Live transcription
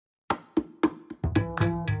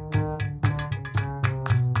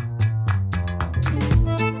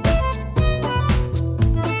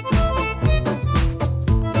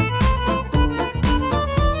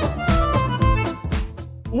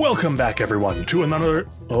Welcome back, everyone, to another...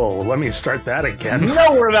 Oh, let me start that again.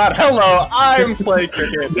 No, we're not. Hello, I'm Play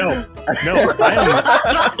Cricket. No,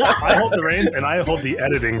 I hold the reins, and I hold the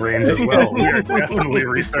editing reins as well. We are definitely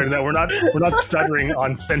restarting that. We're not stuttering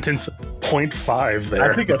on sentence 0.5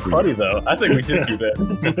 there. I think it's funny, though. I think we should keep it.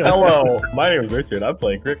 Hello, my name is Richard. I'm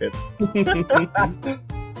playing cricket.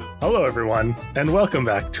 Hello, everyone, and welcome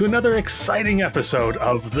back to another exciting episode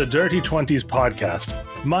of the Dirty 20s podcast.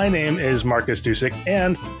 My name is Marcus Dusick,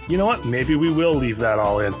 and you know what? Maybe we will leave that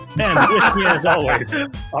all in. And with me, as always,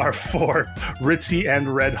 are four ritzy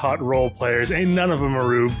and red-hot role players, and none of them are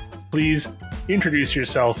Rube. Please introduce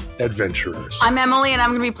yourself, adventurers. I'm Emily, and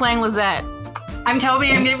I'm going to be playing Lizette. I'm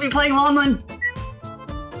Toby, I'm going to be playing Longland.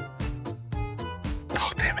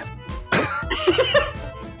 Oh, damn it.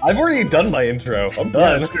 I've already done my intro. I'm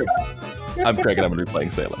done. That's true. I'm Craig, and I'm going to be playing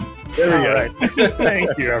Salem. There we go. All right.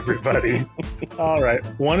 Thank you, everybody. All right.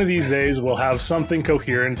 One of these days, we'll have something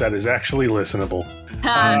coherent that is actually listenable.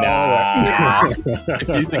 If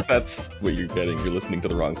you think that's what you're getting, you're listening to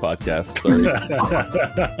the wrong podcast.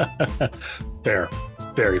 Sorry. Fair.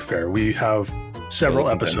 Very fair. We have several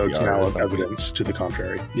Listen to episodes NPR now or of something. evidence to the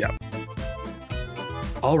contrary. Yeah.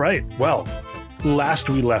 All right. Well, last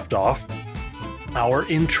we left off, our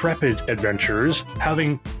intrepid adventurers,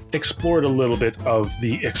 having explored a little bit of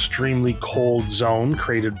the extremely cold zone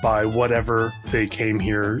created by whatever they came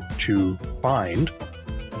here to find,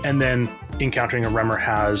 and then encountering a Remor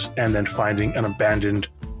Haz, and then finding an abandoned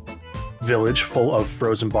village full of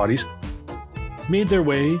frozen bodies, made their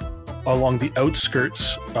way along the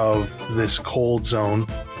outskirts of this cold zone,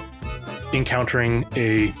 encountering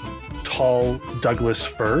a tall Douglas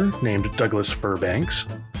fir named Douglas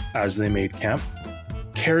Furbanks as they made camp,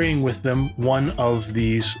 carrying with them one of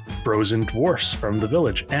these frozen dwarfs from the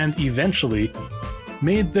village, and eventually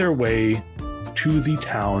made their way to the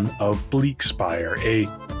town of Bleakspire, a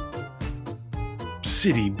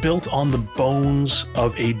city built on the bones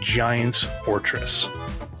of a giant's fortress,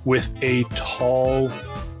 with a tall,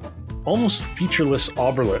 almost featureless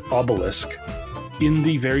obelisk in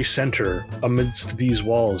the very center amidst these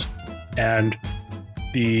walls. And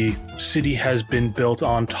the city has been built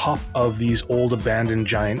on top of these old abandoned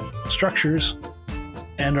giant structures,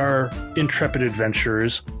 and our intrepid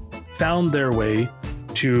adventurers found their way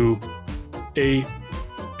to a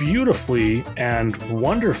beautifully and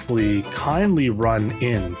wonderfully kindly run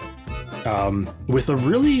inn with a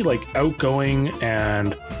really outgoing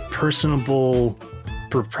and personable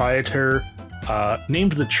proprietor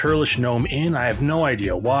named the Churlish Gnome Inn. I have no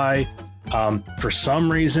idea why. For some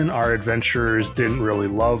reason, our adventurers didn't really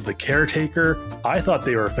love the caretaker. I thought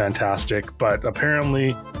they were fantastic, but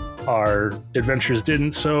apparently our adventurers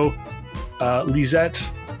didn't. So Lisette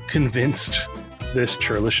convinced this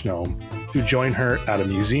Churlish gnome to join her at a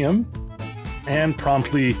museum, and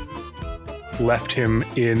promptly left him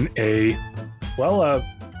in an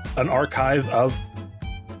archive of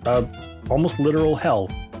almost literal hell,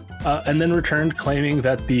 and then returned claiming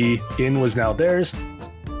that the inn was now theirs.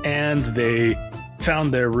 And they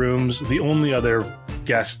found their rooms. The only other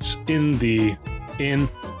guests in the inn,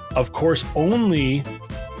 of course, only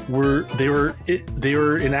were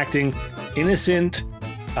enacting innocent.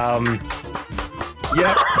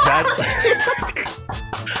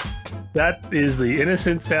 That is the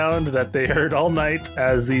innocent sound that they heard all night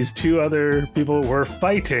as these two other people were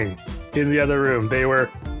fighting in the other room. They were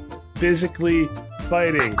physically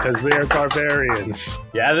fighting because they are barbarians.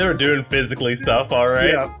 Yeah, they were doing physically stuff, all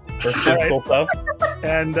right? Yeah. Or physical stuff.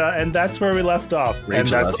 And that's where we left off. Rage and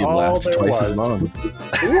that's Elysium all lasts there twice was. as long.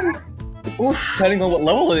 Depending on what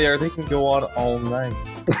level they are, they can go on all night.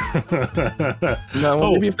 No, well,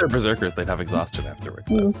 Oh. maybe if they're berserkers, they'd have exhaustion afterwards.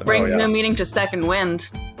 though, so- Brings yeah. no meaning to second wind.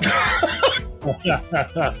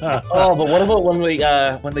 Oh, but what about when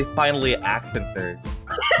they finally action surge?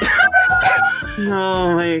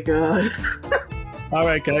 Oh my god. All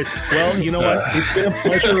right, guys. Well, you know what? It's been a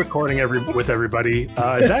pleasure recording with everybody.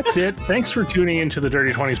 That's it. Thanks for tuning into the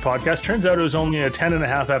Dirty 20s podcast. Turns out it was only a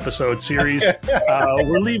 10.5 episode series.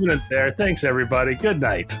 We're leaving it there. Thanks, everybody. Good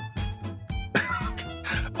night.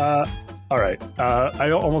 All right.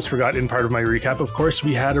 I almost forgot in part of my recap. Of course,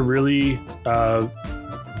 we had a really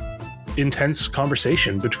intense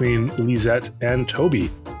conversation between Lisette and Toby.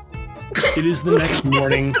 It is the next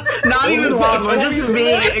morning. Not even Longland, just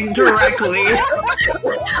me directly.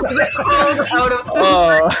 Out of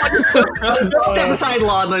Step aside,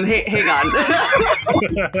 Longland. Hey, hang on.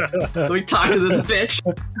 Let me talk to this bitch.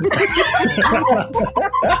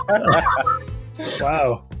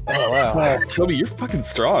 Wow. Oh, wow. Toby, you're fucking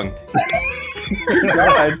strong.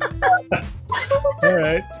 All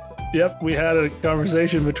right. Yep, we had a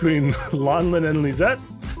conversation between Lonlin and Lisette.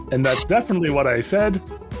 And that's definitely what I said.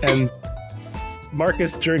 And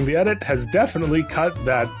Marcus, during the edit, has definitely cut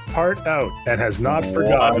that part out and has not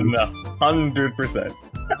forgotten. 100%.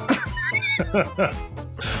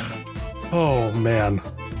 Oh, man.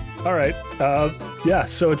 All right. Yeah,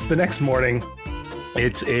 so it's the next morning.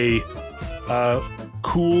 It's a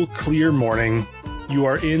cool, clear morning. You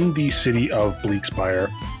are in the city of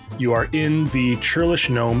Bleakspire. You are in the Churlish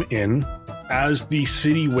Gnome Inn. As the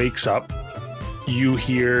city wakes up, you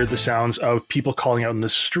hear the sounds of people calling out in the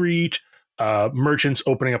street, merchants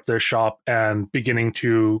opening up their shop and beginning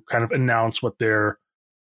to kind of announce what they're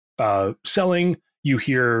selling. You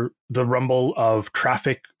hear the rumble of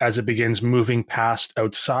traffic as it begins moving past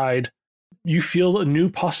outside. You feel a new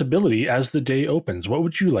possibility as the day opens. What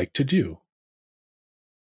would you like to do?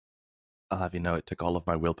 I'll have you know it took all of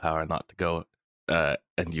my willpower not to go,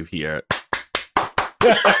 and you hear...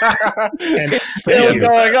 And It's still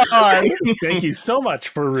going on. Thank you so much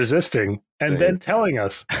for resisting and then telling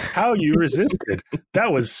us how you resisted.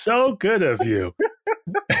 That was so good of you.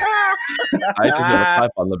 I should get a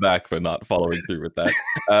clap on the back for not following through with that.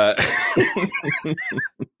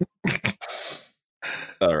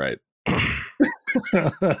 All right.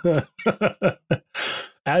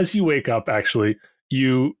 As you wake up, actually,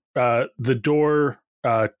 you the door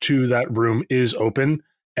to that room is open,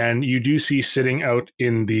 and you do see sitting out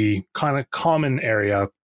in the kind of common area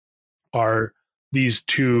are these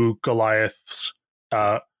two Goliaths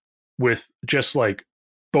with just like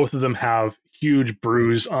both of them have huge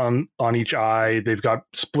bruise on each eye. They've got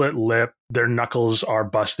split lip. Their knuckles are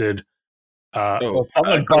busted. Well,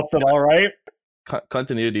 someone busted all right.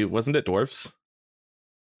 Continuity, wasn't it dwarves?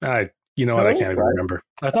 You know what? I can't even remember.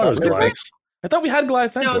 I thought it was Goliaths. I thought we had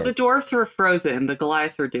Goliath and No, dwarves. the dwarves were frozen. The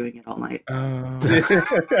Goliaths were doing it all night. And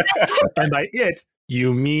by it,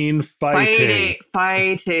 you mean fighting.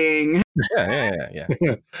 Fighting. Yeah.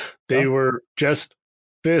 They were just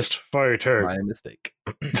fist fighter. My mistake.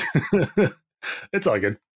 It's all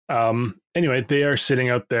good. Anyway, they are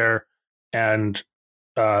sitting out there, and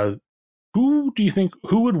who do you think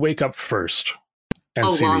who would wake up first? And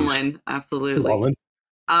see these? Lonlin, absolutely. Lonlin?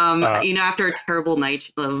 After a terrible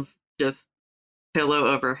night of just pillow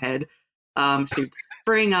overhead, she'd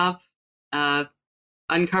spring up,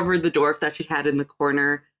 uncover the dwarf that she had in the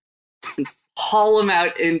corner, and haul him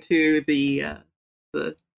out into the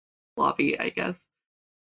lobby, I guess.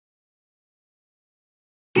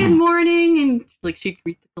 Good morning, and like she'd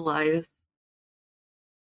greet the Goliaths.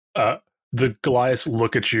 The Goliaths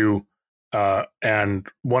look at you, and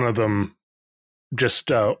one of them just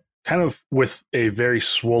kind of with a very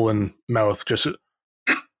swollen mouth, just,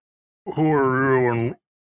 who are you and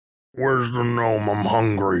where's the gnome? I'm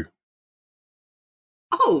hungry.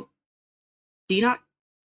 Oh, do you not?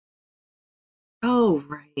 Oh,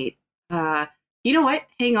 right. You know what?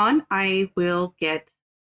 Hang on. I will get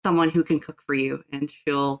someone who can cook for you, and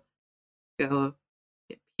she'll go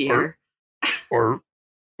get Pierre. Okay.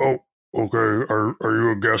 Are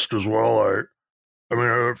you a guest as well? I mean,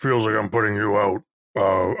 it feels like I'm putting you out.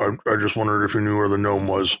 I just wondered if you knew where the gnome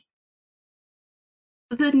was.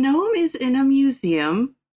 The gnome is in a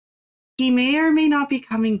museum. He may or may not be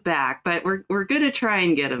coming back, but we're gonna try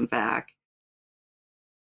and get him back.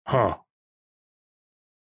 Huh.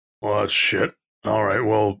 Well, that's shit. All right.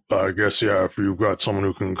 Well, I guess, yeah, if you've got someone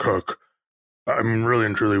who can cook, I mean, really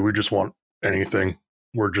and truly, we just want anything.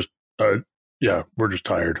 We're just, we're just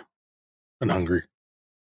tired and hungry.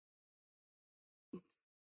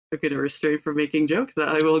 I'm gonna restrain from making jokes.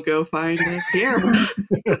 I will go find Pierre.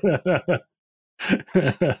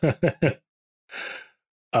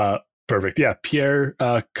 Perfect. Yeah, Pierre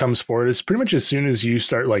comes forward. It's pretty much as soon as you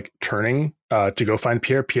start like turning to go find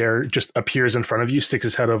Pierre, Pierre just appears in front of you, sticks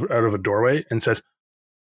his head out of a doorway, and says,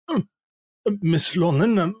 "Miss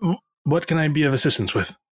Lonlin, what can I be of assistance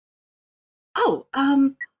with?" Oh,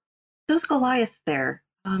 those Goliaths there.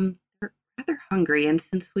 They're rather hungry, and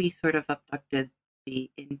since we sort of abducted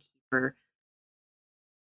the innkeeper,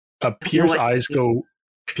 Pierre's eyes go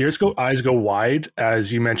wide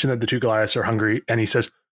as you mention that the two Goliaths are hungry, and he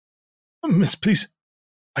says, "Miss, please,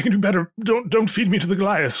 I can do better. Don't feed me to the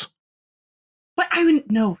Goliaths." What? I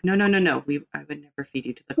would no. I would never feed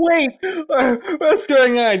you to the. Wait, what's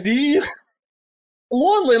going on?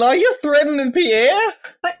 Lonlin, are you threatening Pierre?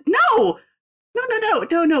 But no.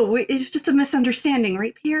 It's just a misunderstanding,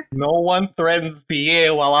 right, Pierre? No one threatens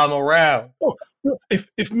Pierre while I'm around. Oh,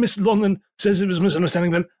 if Miss Lonlin says it was a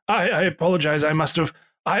misunderstanding, then I apologize. I must have.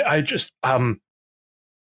 I just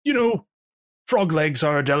frog legs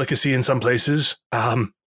are a delicacy in some places.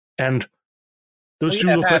 And those two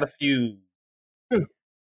I've look had like a few.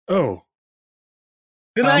 Oh.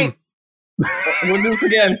 Good night. We'll do this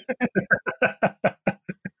again.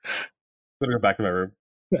 Better go back to my room.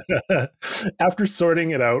 After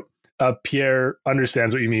sorting it out, Pierre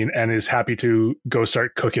understands what you mean and is happy to go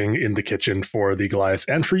start cooking in the kitchen for the Goliaths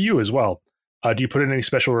and for you as well. Do you put in any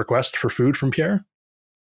special requests for food from Pierre?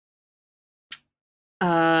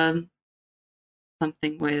 Something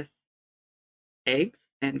with eggs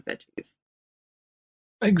and veggies.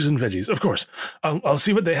 Eggs and veggies, of course. I'll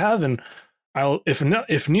see what they have, and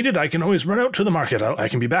if needed, I can always run out to the market. I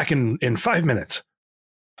can be back in 5 minutes.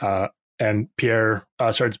 And Pierre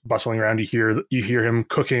starts bustling around. You hear him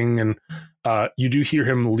cooking, and you do hear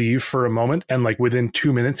him leave for a moment. And like within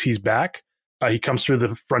 2 minutes, he's back. He comes through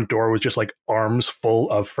the front door with just like arms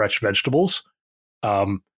full of fresh vegetables,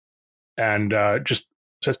 and just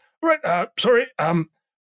says, "Right, sorry,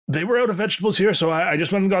 they were out of vegetables here, so I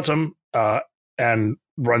just went and got some." And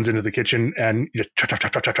runs into the kitchen and just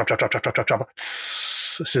chop,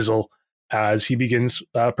 sizzle as he begins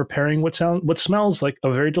preparing what smells like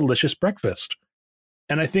a very delicious breakfast.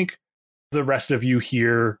 And I think the rest of you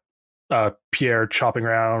hear Pierre chopping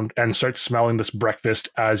around and start smelling this breakfast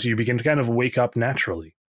as you begin to kind of wake up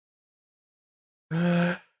naturally.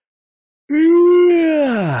 What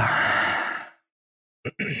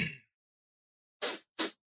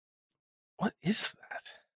is that?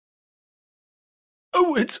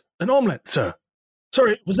 Oh, it's an omelette, sir.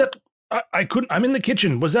 Sorry, was that... I couldn't... I'm in the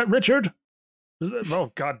kitchen. Was that Richard? Was that...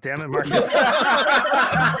 Oh, God damn it, Marcus. Oh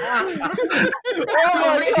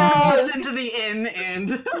my God! Goes into the inn and...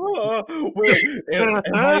 Wait, am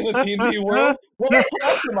I in a D&D world? What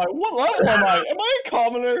class am I? What level am I? Am I a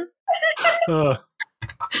commoner?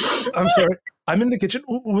 I'm sorry. I'm in the kitchen.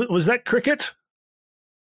 Was that Cricket?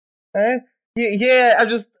 Yeah, I'm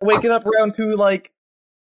just waking up around 2, like...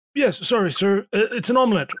 Yes, sorry, sir. It's an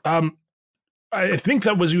omelette. I think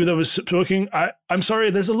that was you that was speaking. I'm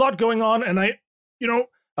sorry. There's a lot going on, and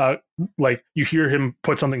like you hear him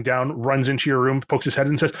put something down, runs into your room, pokes his head,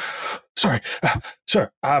 and says, "Sorry,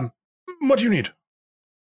 sir. What do you need?"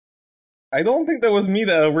 I don't think that was me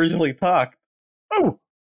that originally talked. Oh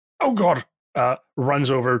God.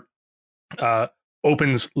 Runs over,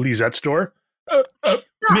 opens Lisette's door.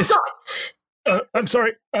 Miss. I'm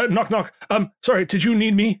sorry. Knock, knock. Sorry. Did you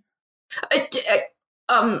need me?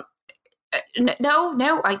 No.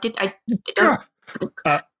 I don't.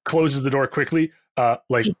 Closes the door quickly.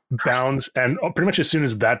 Like bounds, and pretty much as soon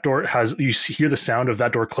as that door hear the sound of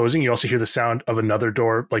that door closing. You also hear the sound of another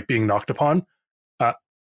door like being knocked upon.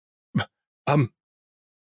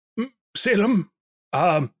 Salem.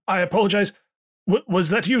 I apologize.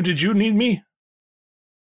 Was that you? Did you need me?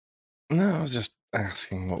 No, I was just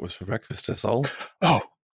asking what was for breakfast, that's all. Oh.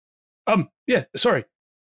 Yeah, sorry.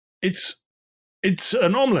 It's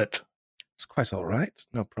an omelette. It's quite all right.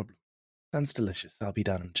 No problem. Sounds delicious. I'll be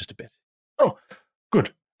done in just a bit. Oh,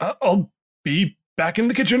 good. I'll be back in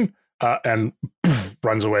the kitchen. And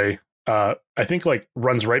runs away. I think like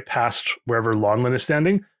runs right past wherever Lonlin is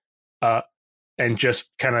standing. And just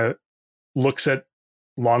kind of looks at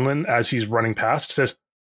Lonlin as he's running past, says,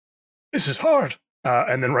 "This is hard."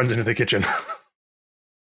 And then runs into the kitchen.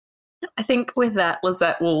 I think with that,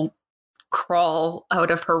 Lisette will crawl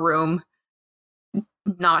out of her room,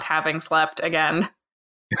 not having slept again.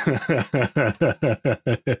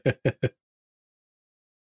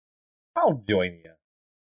 I'll join you.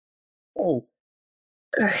 Oh,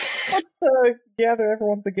 let's gather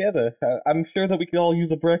everyone together. I'm sure that we could all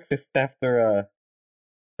use a breakfast after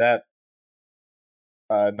that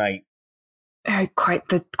night. Quite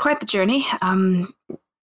the journey.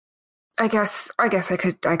 I guess I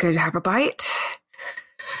could have a bite.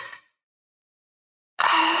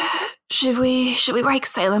 Should we wake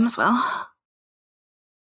Salem as well?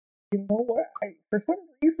 You know what? For some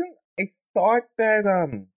reason, I thought that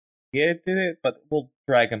Pierre did it, but we'll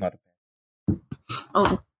drag him out of bed.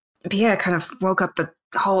 Oh, Pierre kind of woke up the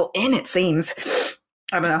whole inn, it seems.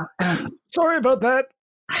 I don't know. Sorry about that.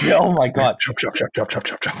 Oh my God! Chop, chop, chop, chop, chop,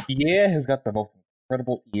 chop, chop. Pierre has got the most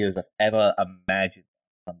incredible ears I've ever imagined.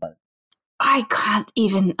 Somebody. I can't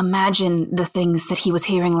even imagine the things that he was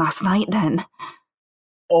hearing last night then.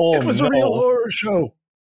 Oh, It was a real horror show.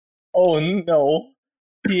 Oh no.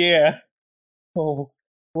 Yeah. Oh.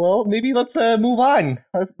 Well, maybe let's move on.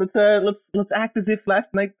 Let's act as if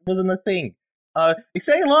last night wasn't a thing.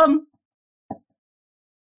 Salem!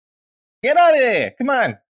 Get out of there! Come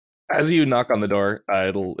on! As you knock on the door,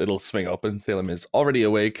 it'll swing open. Salem is already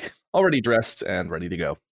awake, already dressed, and ready to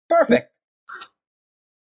go. Perfect.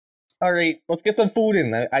 All right, let's get some food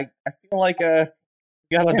in. I feel like we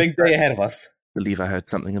got a big day ahead of us. I believe I heard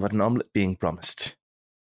something about an omelette being promised.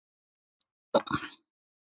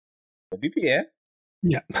 Maybe Pierre.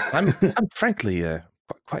 Yeah. I'm frankly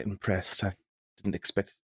quite impressed. I didn't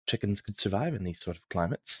expect chickens could survive in these sort of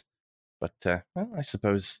climates. But, well, I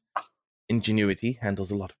suppose ingenuity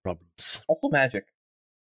handles a lot of problems. Also magic.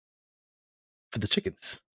 For the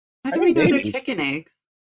chickens. How I do we mean, know they're maybe. chicken eggs?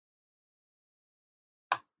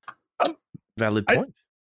 Valid I- point.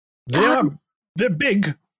 They're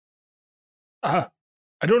big. I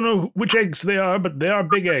don't know which eggs they are, but they are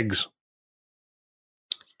big eggs.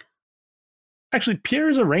 Actually, Pierre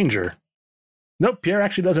is a ranger. Nope, Pierre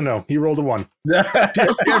actually doesn't know. He rolled a 1.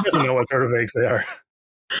 Pierre doesn't know what sort of eggs they are.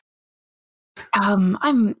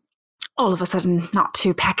 I'm all of a sudden not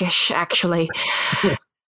too peckish, actually.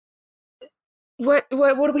 What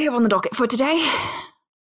do we have on the docket for today?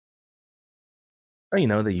 Oh, you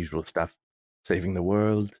know, the usual stuff. Saving the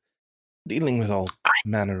world, dealing with all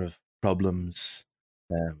manner of problems.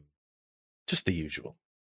 Just the usual.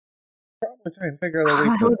 Probably try and figure out a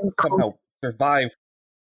way to somehow survive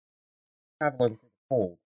traveling through the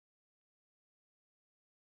cold.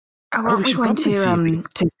 Aren't we should going probably see if we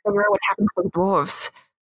to figure out what happened to the dwarves?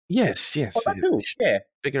 Yes. Oh, that too. We should Yeah.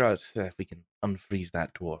 figure out if we can unfreeze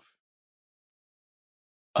that dwarf.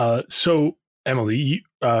 So, Emily,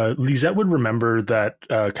 Lisette would remember that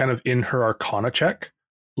kind of in her Arcana check,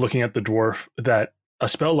 looking at the dwarf, that a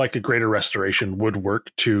spell like a Greater Restoration would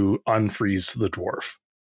work to unfreeze the dwarf.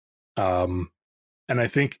 And I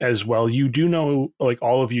think as well, you do know, like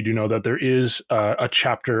all of you do know, that there is a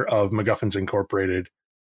chapter of MacGuffins Incorporated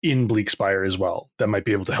in Bleakspire as well that might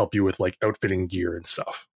be able to help you with like outfitting gear and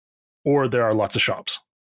stuff. Or there are lots of shops.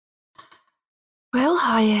 Well,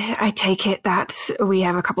 I take it that we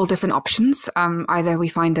have a couple different options. Either we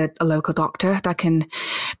find a local doctor that can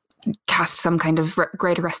cast some kind of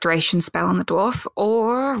greater restoration spell on the dwarf,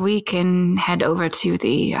 or we can head over to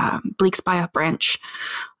the Bleakspire branch.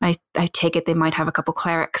 I take it they might have a couple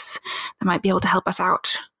clerics that might be able to help us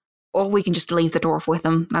out. Or we can just leave the dwarf with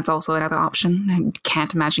them. That's also another option. I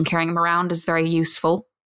can't imagine carrying him around is very useful.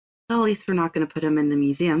 Well, at least we're not going to put him in the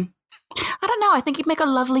museum. I don't know. I think he'd make a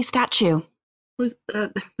lovely statue. I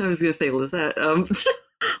was going to say Lizette.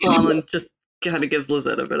 Lachlan just kind of gives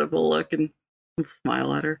Lizette a bit of a look and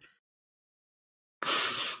smile at her.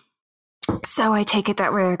 So I take it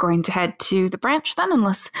that we're going to head to the branch then,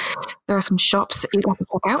 unless there are some shops that you'd like to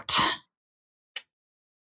check out.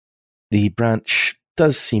 The branch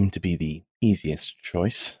does seem to be the easiest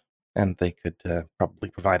choice, and they could probably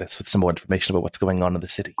provide us with some more information about what's going on in the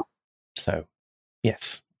city. So,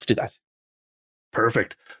 yes, let's do that.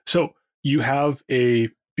 Perfect. So you have a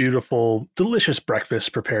beautiful, delicious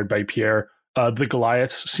breakfast prepared by Pierre. The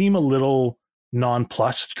Goliaths seem a little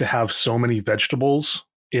nonplussed to have so many vegetables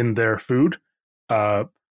in their food, but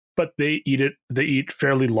they eat it. They eat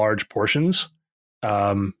fairly large portions,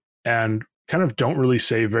 and kind of don't really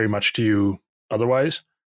say very much to you otherwise.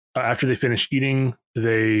 After they finish eating,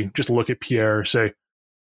 they just look at Pierre, say,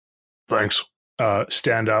 "Thanks,"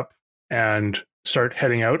 stand up, and start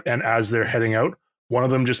heading out. And as they're heading out, one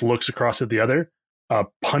of them just looks across at the other,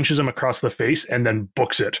 punches him across the face, and then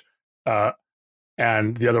books it.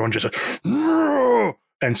 And the other one just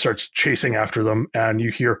and starts chasing after them. And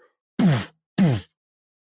you hear, poof, poof.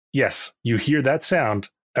 Yes, you hear that sound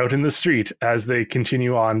out in the street as they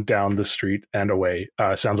continue on down the street and away.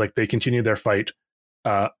 Sounds like they continue their fight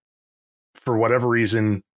for whatever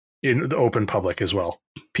reason in the open public as well.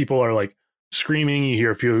 People are like screaming. You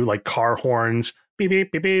hear a few like car horns, beep,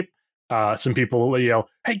 beep, beep, beep. Some people yell,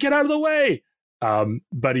 "Hey, get out of the way!"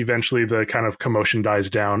 But eventually the kind of commotion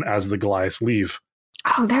dies down as the Goliaths leave.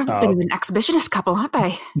 Oh, they're a bit of an exhibitionist couple, aren't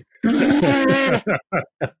they?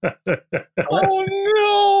 Oh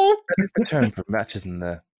no! It's the term for matches in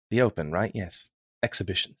the open, right? Yes.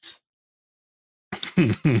 Exhibitions.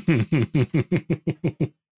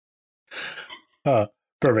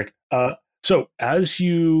 Perfect. So as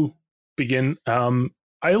you begin, I'll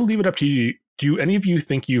leave it up to you. Do any of you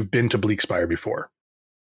think you've been to Bleakspire before?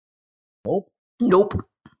 Nope. Nope.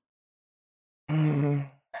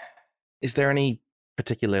 Is there any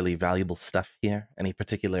particularly valuable stuff here? Any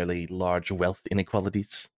particularly large wealth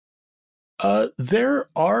inequalities? There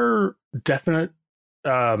are definite.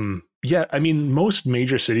 Yeah, I mean, most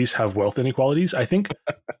major cities have wealth inequalities. I think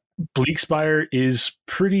Bleakspire is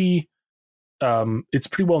pretty. It's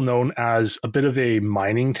pretty well known as a bit of a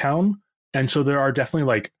mining town, and so there are definitely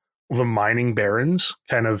like the mining barons,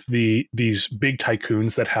 kind of these big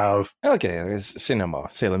tycoons that have. Okay, say no more.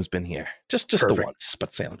 Salem's been here. Just the Perfect. once,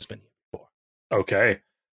 but Salem's been here before. Okay,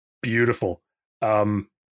 beautiful.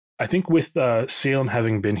 I think with Salem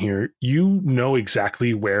having been here, you know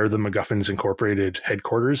exactly where the MacGuffins Incorporated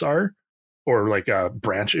headquarters are, or like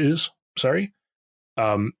branch is. Sorry,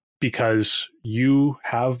 because you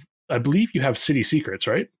have, I believe you have city secrets,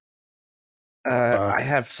 right? I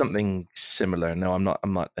have something similar. No,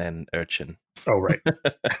 I'm not an urchin. Oh, right.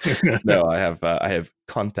 No, I have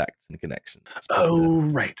contacts and connections. But,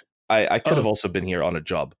 Right. I could have also been here on a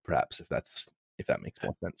job, perhaps, if that makes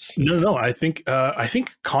more sense. No. I think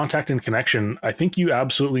contact and connection. I think you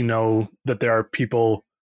absolutely know that there are people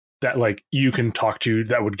that like you can talk to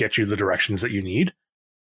that would get you the directions that you need.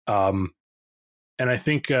 And I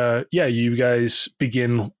think you guys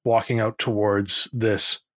begin walking out towards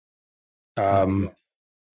this.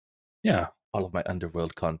 Yeah, all of my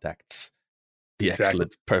underworld contacts. The Exactly.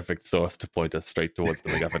 excellent, perfect source to point us straight towards the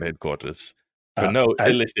MacGuffin headquarters. For no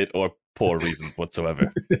illicit or poor reasons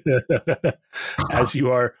whatsoever. As you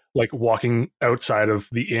are like walking outside of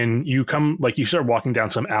the inn, you start walking down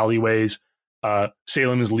some alleyways.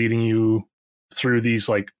 Salem is leading you through these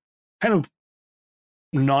like kind of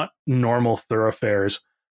not normal thoroughfares.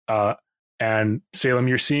 And Salem,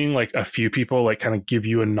 you're seeing like a few people like kind of give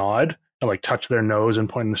you a nod and like touch their nose and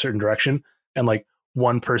point in a certain direction. And like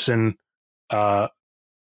one person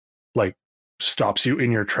like stops you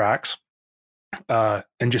in your tracks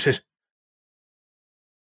and just says,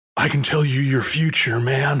 "I can tell you your future,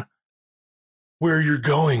 man. Where you're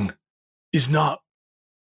going is not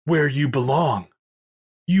where you belong.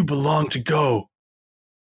 You belong to go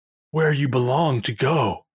where you belong to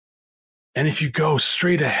go. And if you go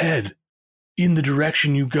straight ahead in the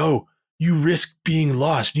direction you go, you risk being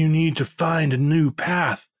lost. You need to find a new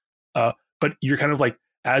path." But you're kind of like,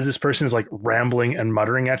 as this person is like rambling and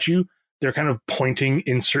muttering at you, they're kind of pointing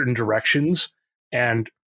in certain directions. And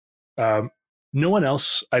no one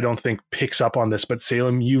else, I don't think, picks up on this. But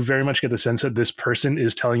Salem, you very much get the sense that this person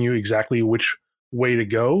is telling you exactly which way to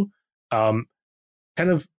go. Kind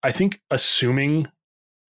of, I think, assuming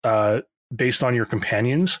based on your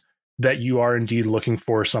companions that you are indeed looking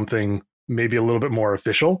for something maybe a little bit more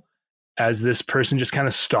official, as this person just kind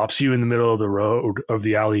of stops you in the middle of the road of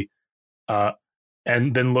the alley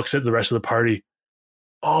and then looks at the rest of the party.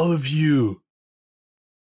 "All of you,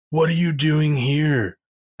 what are you doing here?"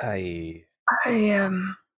 You're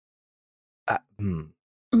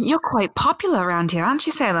quite popular around here, aren't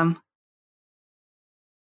you, Salem?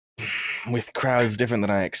 With crowds different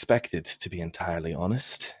than I expected, to be entirely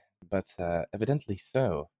honest. But evidently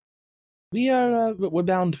so. We're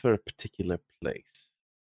bound for a particular place.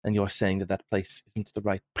 And you're saying that place isn't the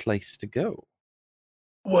right place to go.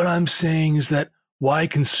 What I'm saying is that why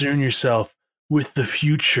concern yourself with the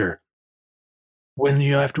future when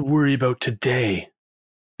you have to worry about today?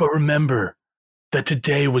 But remember that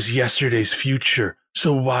today was yesterday's future,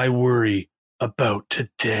 so why worry about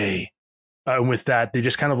today? And with that, they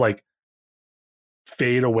just kind of like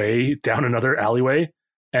fade away down another alleyway,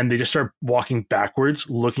 and they just start walking backwards,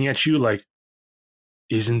 looking at you like,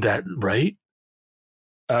 "Isn't that right?"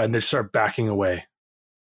 And they start backing away.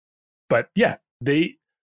 But yeah, they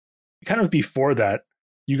kind of before that,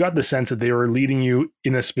 you got the sense that they were leading you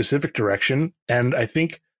in a specific direction. And I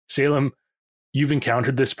think, Salem, you've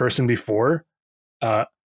encountered this person before.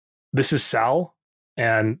 This is Sal,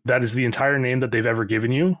 and that is the entire name that they've ever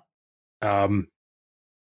given you. And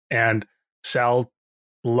Sal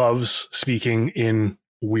loves speaking in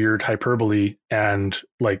weird hyperbole and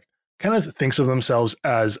like kind of thinks of themselves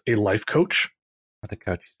as a life coach. Not a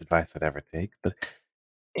coach's advice I'd ever take, but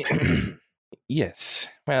yes.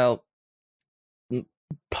 Well,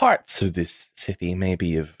 parts of this city may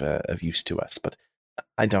be of use to us, but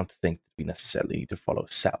I don't think we necessarily need to follow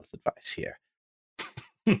Sal's advice here.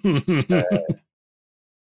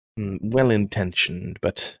 Well-intentioned,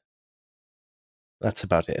 but that's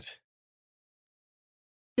about it.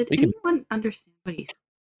 Did anyone understand what he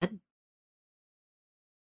said?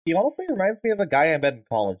 He honestly reminds me of a guy I met in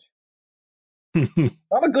college.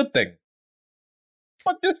 Not a good thing,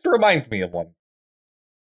 but just reminds me of one.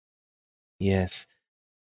 Yes.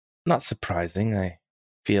 Not surprising. I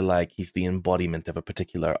feel like he's the embodiment of a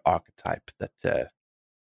particular archetype that,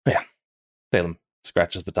 Salem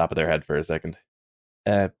scratches the top of their head for a second.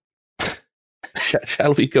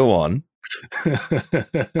 Shall we go on?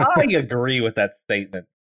 I agree with that statement.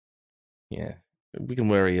 Yeah. We can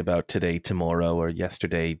worry about today, tomorrow, or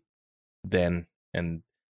yesterday, then, and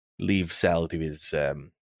leave Sal to his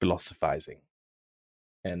philosophizing.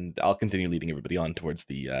 And I'll continue leading everybody on towards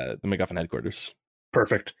the MacGuffin headquarters.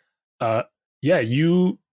 Perfect.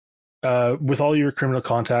 You, with all your criminal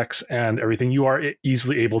contacts and everything, you are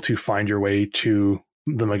easily able to find your way to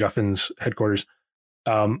the MacGuffin's headquarters.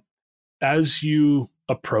 As you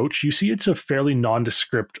approach, you see it's a fairly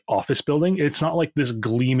nondescript office building. It's not like this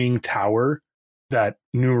gleaming tower that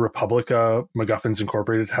New Republica MacGuffins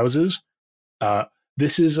Incorporated houses.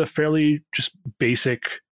 this is a fairly just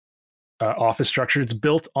basic office structure. It's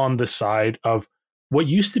built on the side of what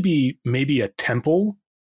used to be maybe a temple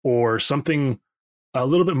or something a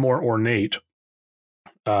little bit more ornate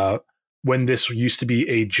when this used to be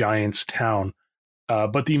a giant's town.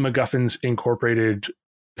 But the MacGuffins Incorporated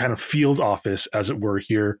kind of field office, as it were,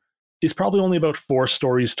 here is probably only about 4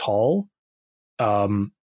 stories tall.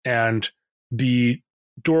 And the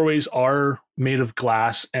doorways are made of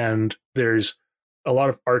glass, and there's a lot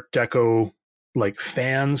of Art Deco like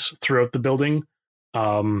fans throughout the building.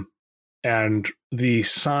 And the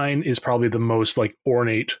sign is probably the most like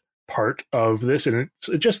ornate part of this, and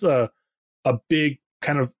it's just a big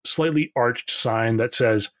kind of slightly arched sign that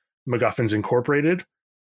says MacGuffins Incorporated,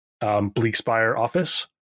 Bleakspire office.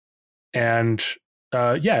 And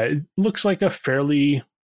it looks like a fairly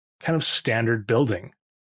kind of standard building.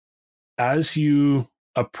 As you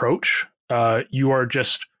approach, you are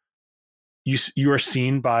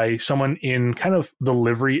seen by someone in kind of the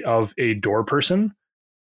livery of a door person,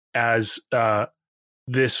 as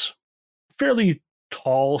this fairly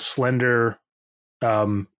tall, slender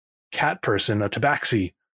cat person, a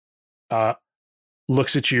tabaxi,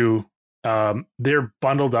 looks at you. They're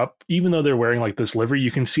bundled up, even though they're wearing like this livery.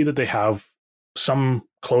 You can see that they have some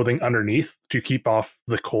clothing underneath to keep off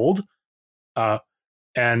the cold.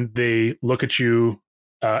 And they look at you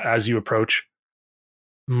as you approach.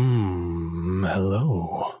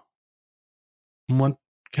 Hello. What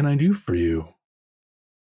can I do for you?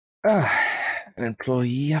 An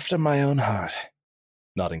employee after my own heart.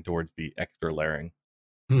 Nodding towards the extra layering.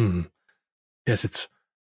 Yes, it's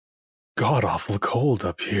god-awful cold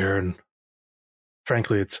up here, and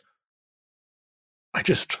frankly, I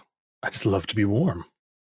just love to be warm.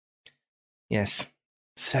 Yes,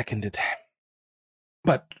 seconded.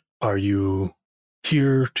 But are you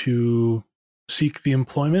here to seek the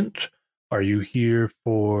employment? Are you here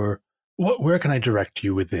for where can I direct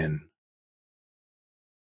you within?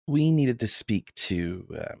 We needed to speak to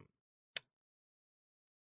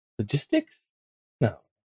logistics? No.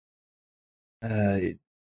 I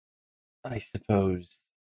suppose.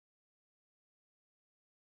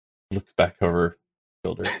 Looks back over her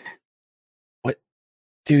shoulder. What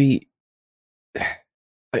do we?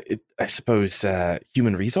 I suppose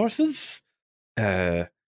human resources. I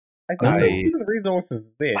think human resources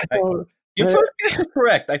is it. Your first guess is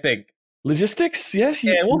correct, I think. Logistics, yes.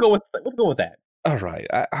 Yeah, we'll go with that. All right.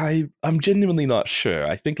 I'm genuinely not sure.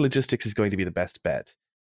 I think logistics is going to be the best bet.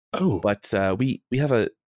 Oh, but we have a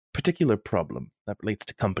particular problem that relates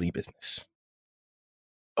to company business.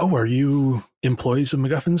 Oh, are you employees of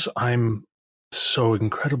MacGuffins? I'm so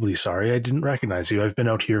incredibly sorry. I didn't recognize you. I've been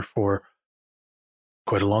out here for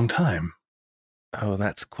quite a long time. Oh,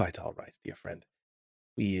 that's quite all right, dear friend.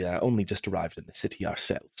 We only just arrived in the city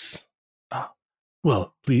ourselves.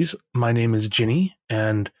 Well, please, my name is Ginny,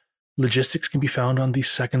 and logistics can be found on the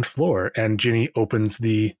 2nd floor. And Ginny opens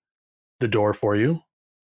the door for you.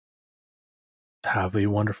 Have a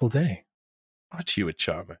wonderful day. Aren't you a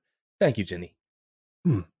charmer? Thank you, Ginny.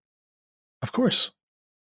 Of course.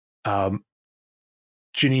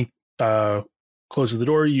 Ginny closes the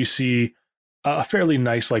door. You see a fairly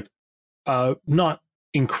nice, like, not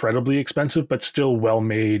incredibly expensive, but still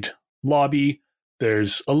well-made lobby.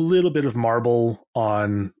 There's a little bit of marble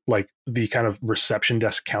on, like, the kind of reception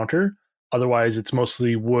desk counter. Otherwise, it's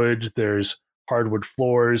mostly wood. There's hardwood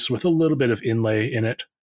floors with a little bit of inlay in it.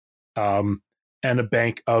 And a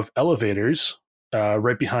bank of elevators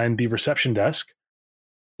right behind the reception desk.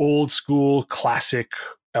 Old school, classic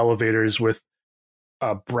elevators with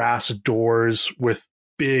brass doors with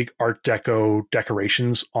big Art Deco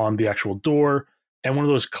decorations on the actual door, and one of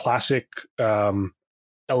those classic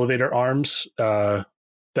elevator arms that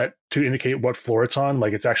to indicate what floor it's on.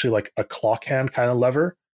 Like, it's actually like a clock hand kind of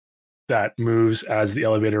lever that moves as the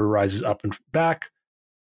elevator rises up and back.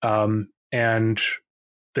 And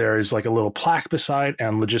there's like a little plaque beside,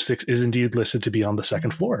 and logistics is indeed listed to be on the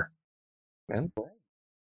 2nd floor. Well,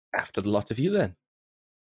 after the lot of you then.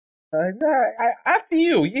 After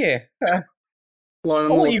you, yeah.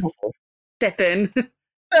 Only you step in.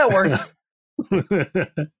 That works.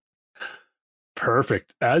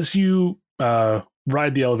 Perfect. As you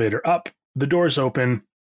ride the elevator up, the doors open,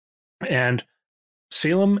 and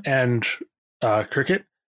Salem and Cricket,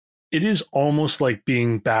 it is almost like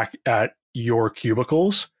being back at your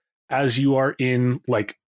cubicles, as you are in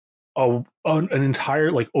like an entire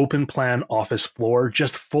like open plan office floor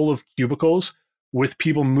just full of cubicles with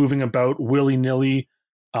people moving about willy-nilly,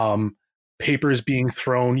 papers being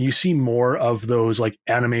thrown. You see more of those like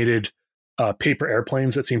animated paper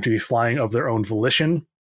airplanes that seem to be flying of their own volition,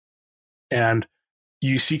 and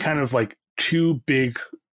you see kind of like two big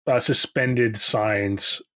suspended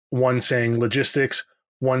signs, one saying logistics,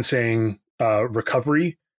 one saying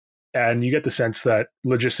recovery. And you get the sense that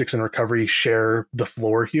logistics and recovery share the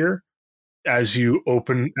floor here. As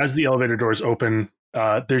the elevator doors open,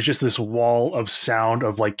 there's just this wall of sound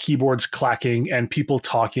of like keyboards clacking and people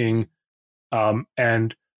talking.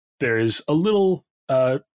 And there's a little,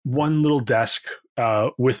 one little desk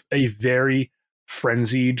with a very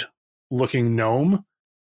frenzied looking gnome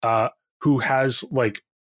who has like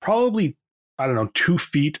probably, 2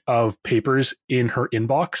 feet of papers in her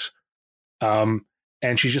inbox.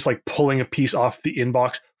 And she's just like pulling a piece off the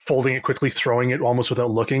inbox, folding it quickly, throwing it almost without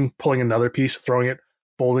looking, pulling another piece, throwing it,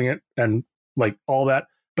 folding it, and like all that.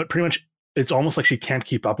 But pretty much it's almost like she can't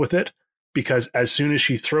keep up with it, because as soon as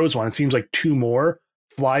she throws one, it seems like 2 more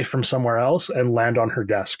fly from somewhere else and land on her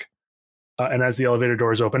desk. And as the elevator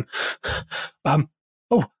doors open,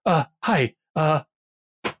 hi,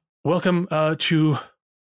 welcome to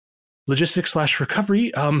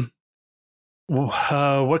logistics/recovery.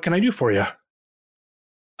 What can I do for you?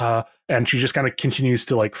 And she just kind of continues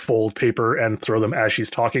to like fold paper and throw them as she's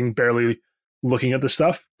talking, barely looking at the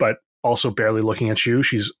stuff, but also barely looking at you.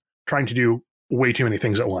 She's trying to do way too many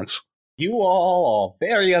things at once. You all are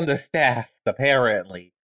very understaffed,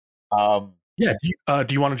 apparently. Yeah. Do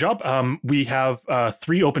you want a job? We have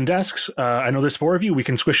 3 open desks. I know there's 4 of you. We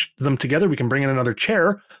can squish them together. We can bring in another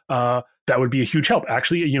chair. That would be a huge help.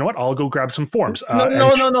 Actually, you know what? I'll go grab some forms.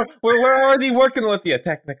 No. We're already working with you,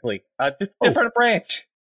 technically. Just different branch.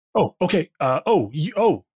 Oh, okay.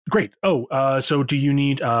 Great. So do you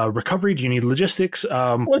need recovery? Do you need logistics?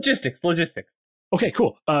 Logistics. Okay,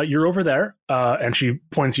 cool. You're over there, and she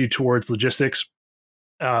points you towards logistics,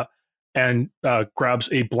 and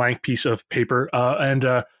grabs a blank piece of paper. And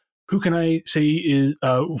who can I say is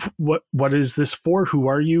what is this for? Who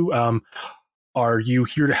are you? Are you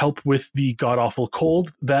here to help with the god-awful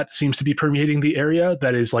cold that seems to be permeating the area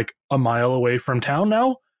that is like a mile away from town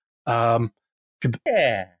now?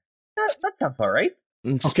 Yeah. That sounds all right.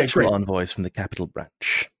 Special envoys from the capital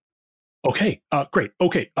branch. Okay, great.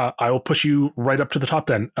 Okay, I will push you right up to the top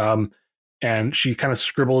then. And she kind of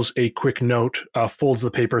scribbles a quick note, folds the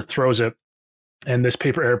paper, throws it, and this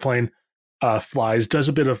paper airplane flies, does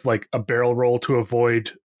a bit of like a barrel roll to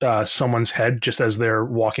avoid someone's head just as they're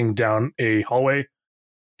walking down a hallway,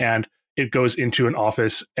 and it goes into an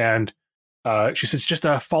office, and she says, just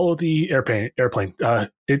follow the airplane.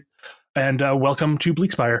 Welcome to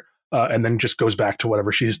Bleakspire. And then just goes back to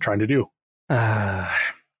whatever she's trying to do.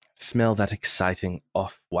 Smell that exciting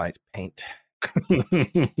off-white paint. I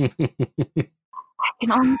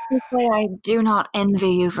can honestly say I do not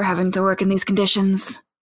envy you for having to work in these conditions.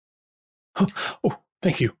 Oh,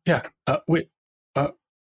 thank you. Yeah. Wait. Are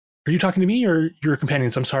you talking to me or your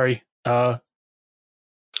companions? I'm sorry. I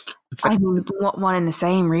mean, one and the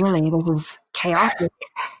same, really. This is chaotic.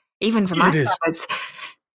 Even for my standards.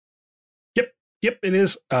 Yep, it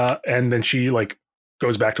is. And then she like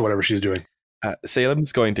goes back to whatever she's doing.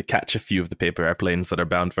 Salem's going to catch a few of the paper airplanes that are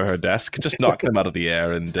bound for her desk, just knock them out of the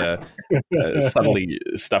air, and suddenly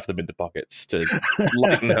stuff them into pockets to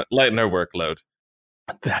lighten her workload.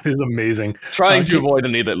 That is amazing. Trying to avoid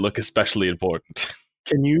any that look especially important.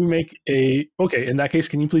 Can you make in that case,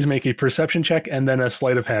 can you please make a perception check and then a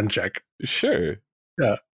sleight of hand check? Sure.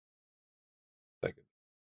 Yeah.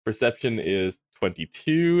 Perception is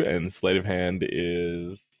 22 and sleight of hand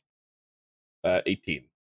is 18.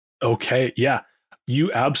 Okay, yeah.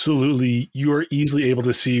 You are easily able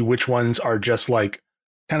to see which ones are just like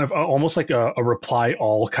kind of almost like a reply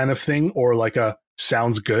all kind of thing, or like a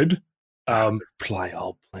sounds good. Reply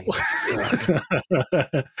all planes.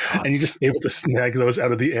 And you're just able to snag those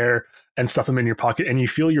out of the air and stuff them in your pocket, and you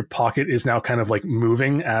feel your pocket is now kind of like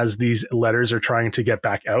moving as these letters are trying to get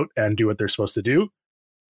back out and do what they're supposed to do.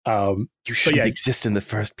 You shouldn't exist in the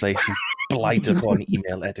first place, you blight upon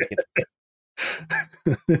email etiquette.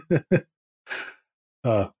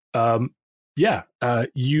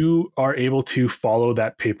 You are able to follow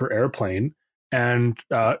that paper airplane, and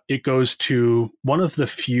it goes to one of the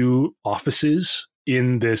few offices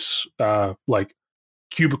in this like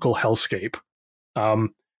cubicle hellscape.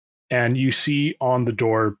 And you see on the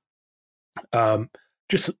door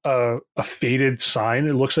just a faded sign.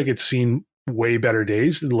 It looks like it's seen way better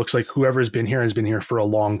days. It looks like whoever's been here has been here for a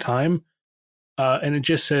long time. And it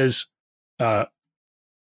just says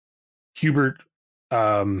Hubert.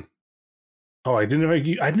 I didn't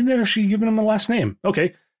ever actually given him a last name.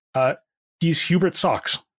 Okay. He's Hubert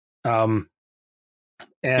Socks. And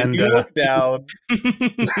you look down.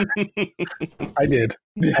 I did.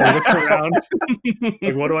 I looked around.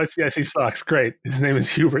 Like, what do I see? I see Socks. Great. His name is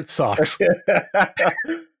Hubert Socks.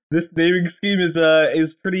 This naming scheme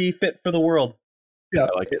is pretty fit for the world. Yeah.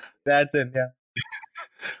 I like it. That's it.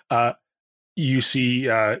 Yeah. You see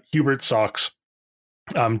Hubert Socks,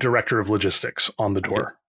 director of logistics, on the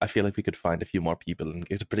door. I feel like we could find a few more people and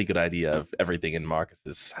get a pretty good idea of everything in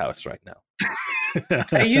Marcus's house right now.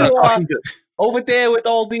 Hey, you over there with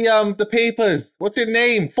all the papers. What's your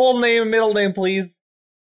name? Full name and middle name, please.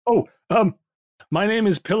 Oh, my name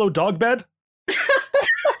is Pillow Dogbed.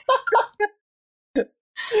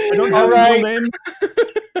 I don't have a real name.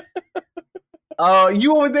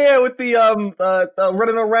 You over there with the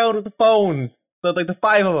running around with the phones, the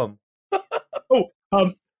 5 of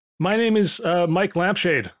them. My name is Mike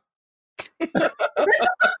Lampshade.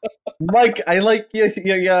 Mike, I like your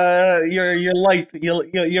light.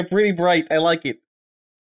 You're pretty bright. I like it.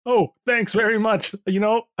 Oh, thanks very much. You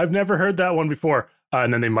know, I've never heard that one before.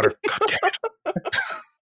 And then they mutter, "God damn it!"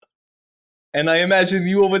 And I imagine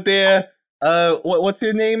you over there. What's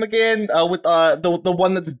your name again? With the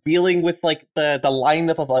one that's dealing with like the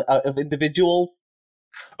lineup of individuals.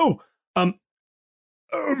 Oh,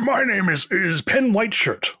 my name is Pen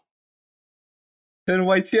Whiteshirt. Pen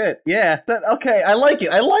Whiteshirt. Yeah. Okay. I like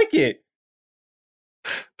it.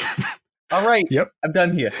 All right. Yep. I'm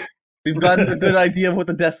done here. We've gotten a good idea of what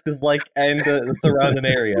the desk is like and the surrounding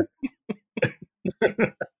area.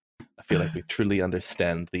 I feel like we truly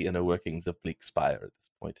understand the inner workings of Bleak Spire at this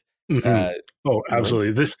point. Mm-hmm.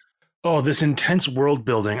 Absolutely. This intense world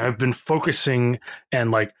building. I've been focusing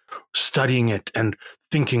and like studying it and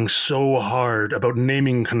thinking so hard about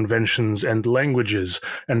naming conventions and languages.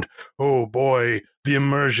 And oh boy, the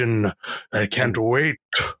immersion. I can't wait.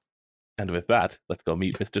 And with that, let's go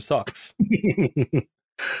meet Mr. Socks.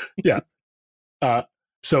 Yeah.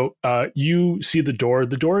 So you see the door.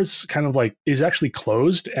 The door is kind of like is actually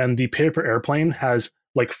closed, and the paper airplane has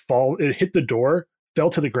like it hit the door,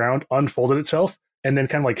 fell to the ground, unfolded itself, and then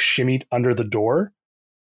kind of like shimmied under the door.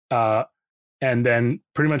 And then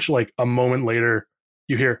pretty much like a moment later,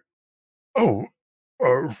 you hear, "Oh,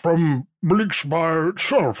 from Bleakspire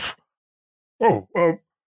itself. Oh,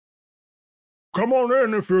 come on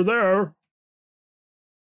in if you're there."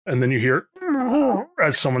 And then you hear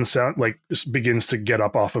as someone just begins to get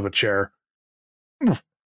up off of a chair.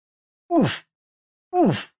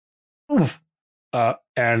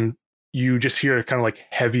 And you just hear kind of like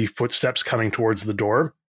heavy footsteps coming towards the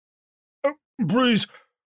door. Please,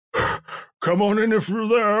 come on in if you're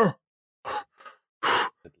there.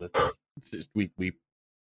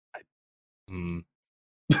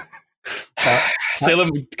 Salem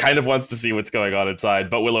kind of wants to see what's going on inside,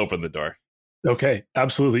 but we'll open the door. Okay,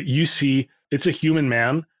 absolutely. You see, it's a human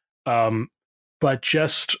man, but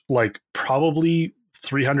just like probably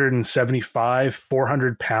 375,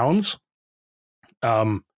 400 pounds.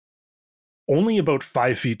 Only about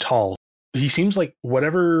 5 feet tall. He seems like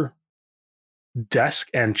whatever desk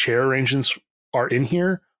and chair arrangements are in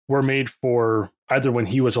here were made for either when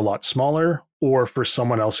he was a lot smaller or for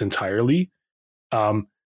someone else entirely.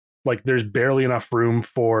 Like there's barely enough room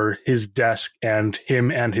for his desk and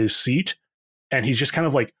him and his seat. And he's just kind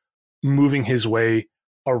of like moving his way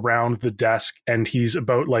around the desk, and he's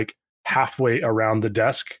about like halfway around the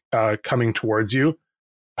desk, coming towards you.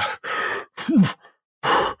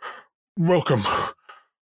 Welcome.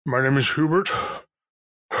 My name is Hubert.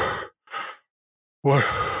 What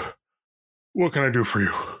can I do for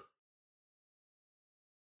you?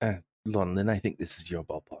 Lonlin, I think this is your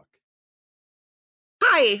ballpark.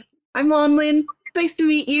 Hi, I'm Lonlin. Nice to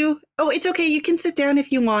meet you. Oh, it's okay. You can sit down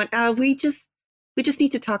if you want. We just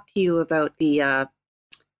need to talk to you about the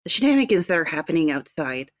shenanigans that are happening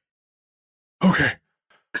outside. Okay.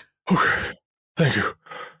 Thank you.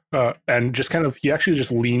 And just kind of, he actually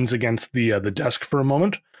just leans against the desk for a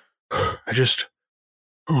moment.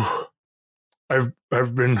 I've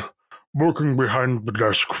been working behind the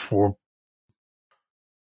desk for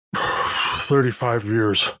 35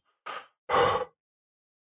 years.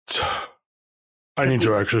 I need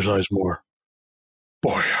to exercise more.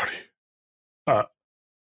 Boy, howdy.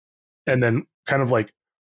 And then kind of like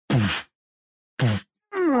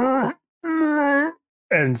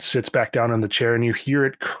and sits back down in the chair, and you hear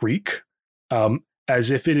it creak as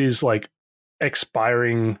if it is like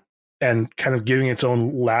expiring and kind of giving its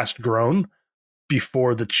own last groan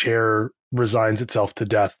before the chair resigns itself to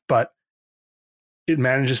death. But it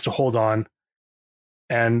manages to hold on,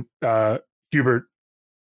 and Hubert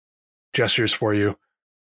gestures for you.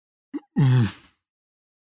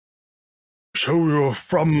 So you're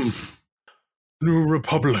from New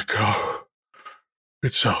Republic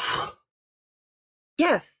itself?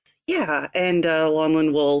 Yes, yeah. And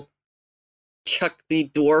Lonlin will chuck the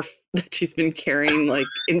dwarf that she's been carrying, like,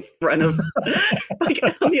 in front of, like,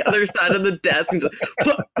 on the other side of the desk. And just,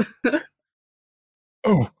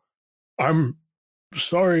 Oh, I'm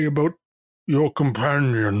sorry about your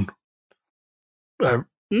companion.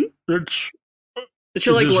 It's.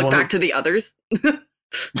 she'll, like, Is this look one back of- to the others.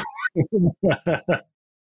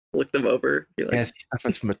 Look them over. Be like, Yes, he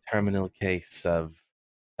suffers from a terminal case of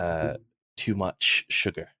too much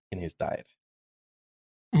sugar in his diet.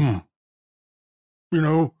 You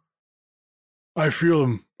know, I feel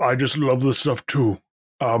him. I just love this stuff too.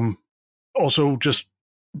 Also, just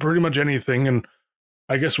pretty much anything, and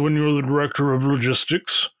I guess when you're the director of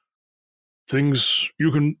logistics, things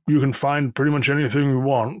you can find pretty much anything you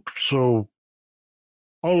want. So,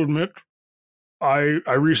 I'll admit, I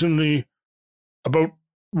recently, about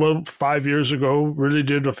 5 years ago, really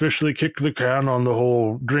did officially kick the can on the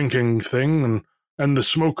whole drinking thing and the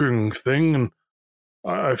smoking thing, and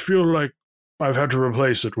I feel like I've had to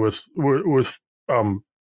replace it with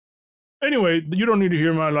Anyway, you don't need to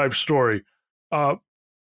hear my life story.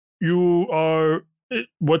 You are.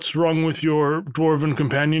 What's wrong with your dwarven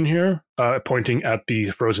companion here? Pointing at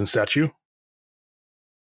the frozen statue.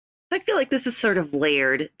 I feel like this is sort of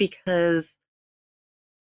layered because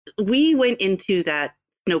we went into that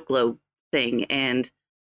snow globe thing and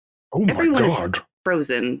Oh my everyone god! is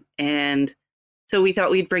frozen. And so we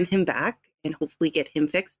thought we'd bring him back and hopefully get him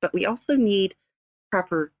fixed. But we also need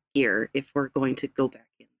proper gear if we're going to go back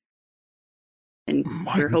in. And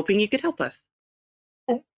we're hoping you could help us.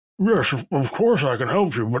 Oh, yes, of course I can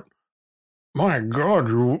help you, but my god,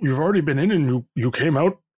 you've already been in and you came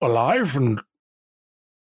out alive, and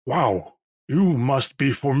wow, you must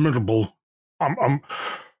be formidable. I'm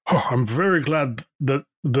very glad that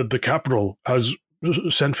the capital has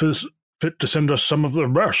sent fit to send us some of their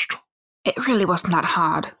best. It really wasn't that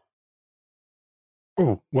hard.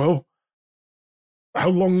 Oh, well, how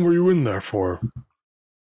long were you in there for?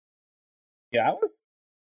 Yeah, I was.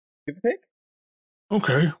 Give or take.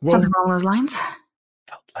 Okay, well, Something along those lines.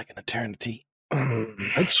 Felt like an eternity.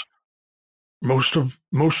 that's most of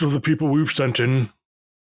the people we've sent in.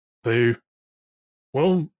 They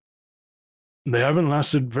haven't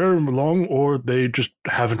lasted very long, or they just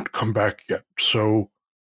haven't come back yet. So,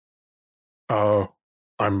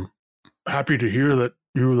 I'm happy to hear that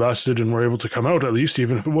you lasted and were able to come out at least,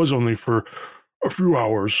 even if it was only for a few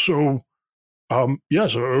hours. So,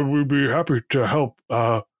 yes, we'd be happy to help.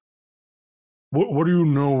 What do you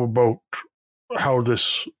know about how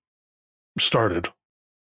this started?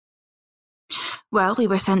 Well, we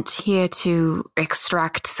were sent here to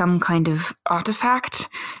extract some kind of artifact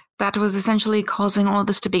that was essentially causing all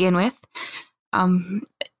this to begin with.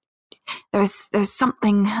 There's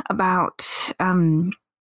something about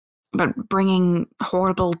bringing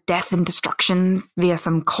horrible death and destruction via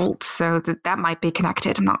some cult, so that might be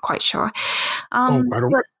connected. I'm not quite sure. I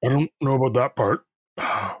don't know about that part.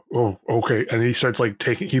 Oh, okay. And he starts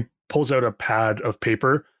he pulls out a pad of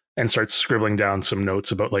paper and starts scribbling down some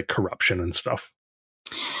notes about like corruption and stuff.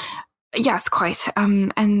 Yes, quite.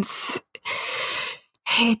 And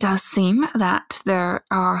it does seem that there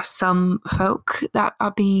are some folk that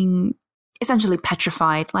are being essentially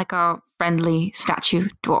petrified, like our friendly statue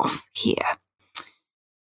dwarf here.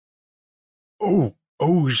 Oh,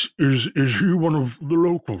 is he one of the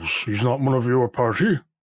locals? He's not one of your party?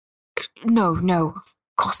 No, of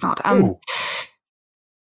course not.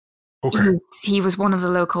 Okay. He was one of the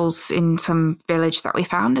locals in some village that we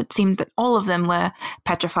found. It seemed that all of them were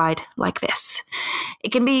petrified like this.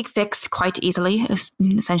 It can be fixed quite easily,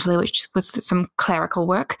 essentially, with some clerical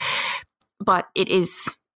work, but it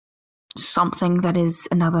is something that is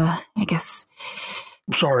another, I guess.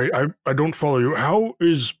 Sorry, I don't follow you. How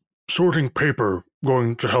is sorting paper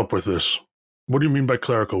going to help with this? What do you mean by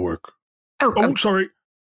clerical work? Sorry.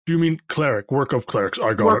 Do you mean cleric? Work of clerics.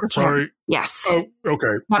 I got it. Sorry. Yes. Oh,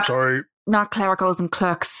 okay. Sorry. Not clericals and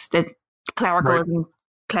clerks. Clericals and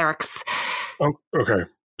clerics. Oh, okay.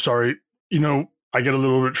 Sorry. I get a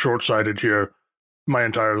little bit short-sighted here. My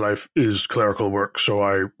entire life is clerical work, so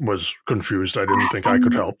I was confused. I didn't think I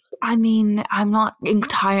could help. I mean, I'm not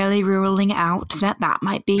entirely ruling out that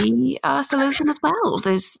might be a solution as well.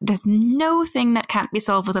 There's no thing that can't be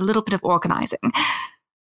solved with a little bit of organizing.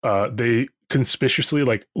 They conspicuously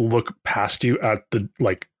look past you at the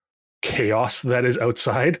chaos that is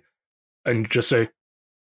outside and just say,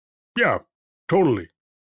 yeah, totally,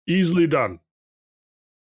 easily done.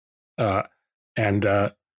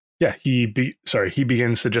 He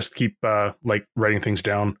begins to just keep writing things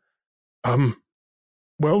down. If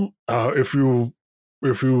you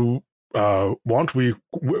want,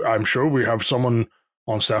 I'm sure we have someone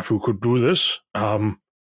on staff who could do this.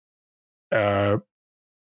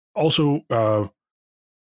 Also,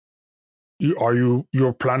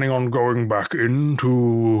 you're planning on going back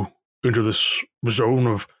into this zone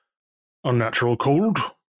of unnatural cold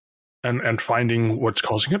and finding what's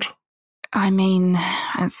causing it? I mean,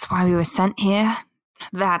 that's why we were sent here.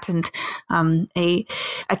 That and a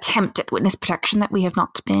attempt at witness protection that we have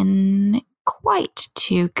not been quite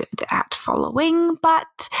too good at following,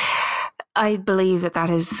 but I believe that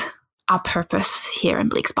is our purpose here in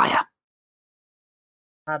Bleakspire.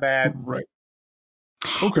 Not bad. Right.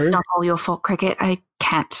 Okay. It's not all your fault, Cricket. I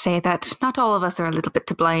can't say that. Not all of us are a little bit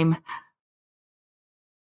to blame.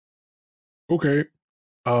 Okay.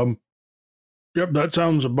 Yep, that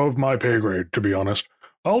sounds above my pay grade, to be honest.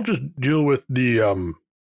 I'll just deal with the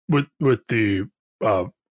with the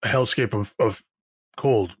hellscape of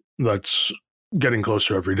cold that's getting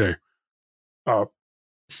closer every day.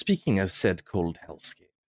 Speaking of said cold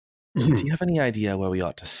hellscape, do you have any idea where we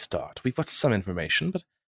ought to start? We've got some information, but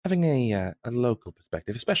having a local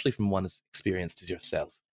perspective, especially from one as experienced as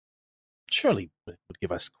yourself, surely would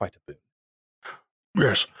give us quite a boon.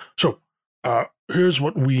 Yes. So, here's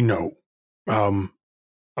what we know.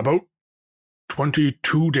 About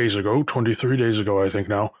 23 days ago, I think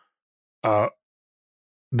now,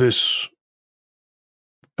 this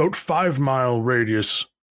about 5 mile radius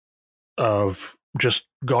of just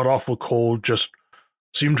god-awful cold just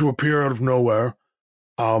seemed to appear out of nowhere.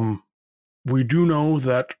 We do know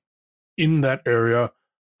that in that area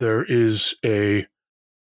there is there's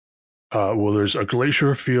a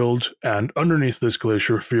glacier field, and underneath this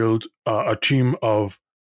glacier field, a team of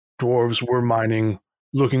dwarves were mining,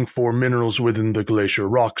 looking for minerals within the glacier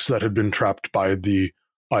rocks that had been trapped by the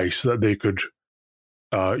ice that they could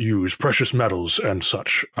use, precious metals and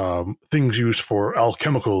such, things used for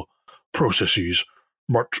alchemical processes.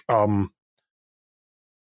 But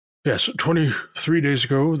yes, 23 days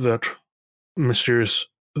ago, that mysterious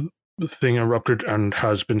thing erupted and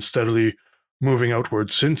has been steadily moving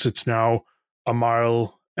outwards since. It's now 1.5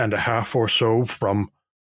 miles or so from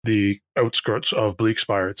the outskirts of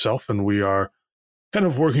Bleakspire itself, and we are kind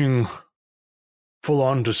of working full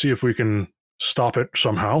on to see if we can stop it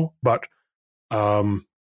somehow. But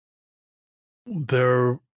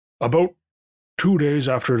there, about 2 days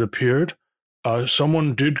after it appeared,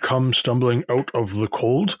 someone did come stumbling out of the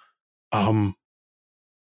cold,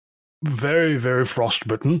 very, very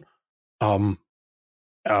frostbitten, and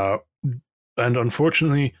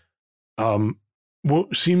unfortunately,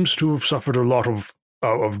 seems to have suffered a lot of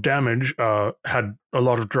damage, had a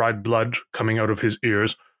lot of dried blood coming out of his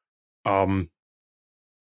ears. Sorry,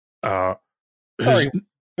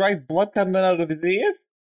 dried blood coming out of his ears?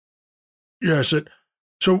 Yes,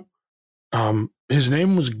 his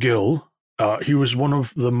name was Gil. He was one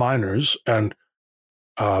of the miners, and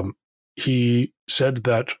he said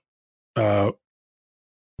that him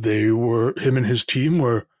and his team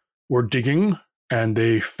were digging, and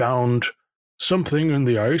they found something in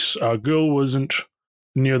the ice. Gil wasn't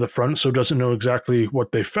near the front, so doesn't know exactly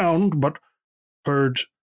what they found, but heard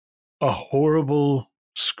a horrible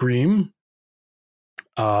scream.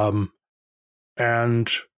 And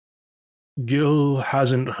Gil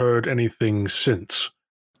hasn't heard anything since.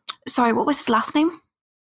 Sorry, what was his last name?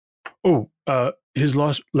 Oh, his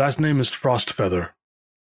last name is Frostfeather.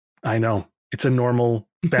 I know. It's a normal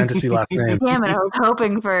fantasy last name. Damn it, I was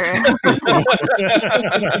hoping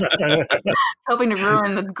hoping to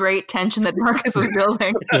ruin the great tension that Marcus was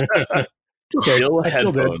building. Okay, Gil I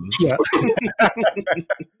still did.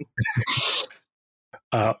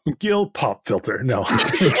 Yeah. Gil Pop Filter. No.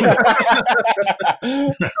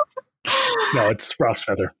 No, it's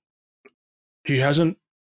Frostfeather. He hasn't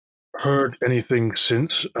heard anything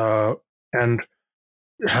since, and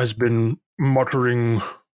has been muttering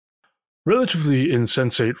relatively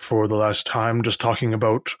insensate for the last time, just talking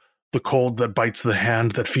about the cold that bites the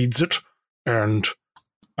hand that feeds it, and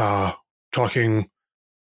talking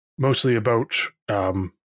mostly about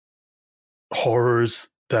horrors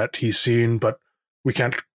that he's seen, but we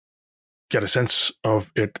can't get a sense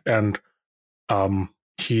of it. And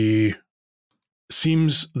he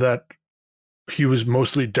seems that he was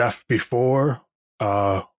mostly deaf before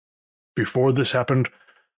this happened,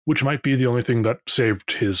 which might be the only thing that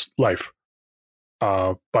saved his life.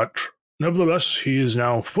 But nevertheless, he is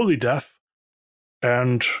now fully deaf,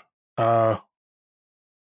 and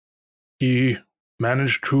he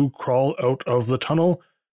managed to crawl out of the tunnel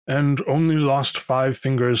and only lost 5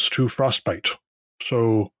 fingers to frostbite.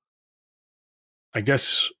 So, I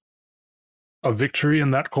guess a victory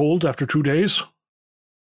in that cold after 2 days?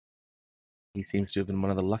 He seems to have been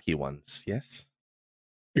one of the lucky ones, yes?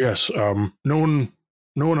 Yes, no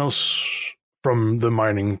one else from the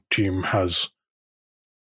mining team has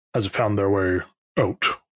has found their way out.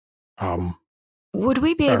 Would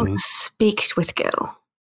we be able And- to speak with Gil?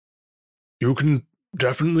 You can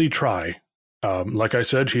definitely try. Like I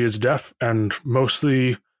said, he is deaf and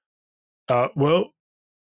mostly,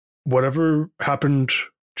 whatever happened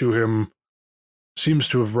to him seems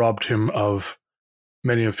to have robbed him of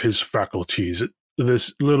many of his faculties.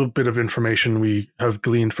 This little bit of information we have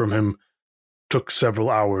gleaned from him took several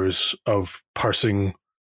hours of parsing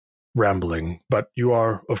rambling, but you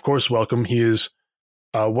are, of course, welcome. He is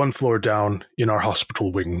one floor down in our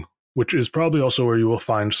hospital wing, which is probably also where you will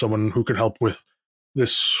find someone who can help with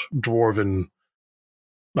this dwarven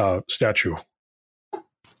statue.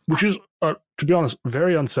 Which is, to be honest,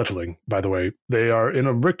 very unsettling, by the way. They are in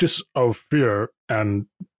a rictus of fear, and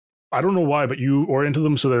I don't know why, but you oriented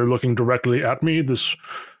them so they're looking directly at me this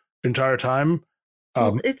entire time.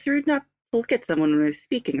 Well, it's rude not to look at someone when they're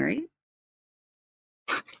speaking, right?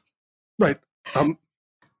 Right.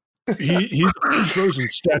 He's a frozen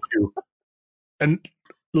statue. And,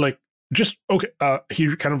 like, just, okay,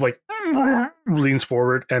 he kind of, like, leans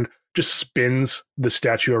forward and just spins the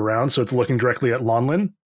statue around so it's looking directly at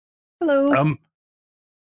Lonlin. Hello.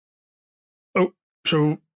 Oh,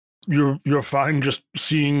 so you're fine just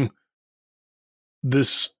seeing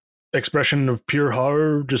this expression of pure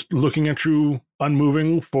horror just looking at you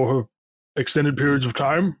unmoving for extended periods of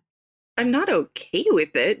time? I'm not okay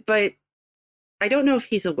with it, but I don't know if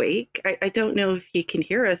he's awake. I don't know if he can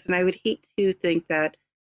hear us, and I would hate to think that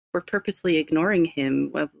we're purposely ignoring him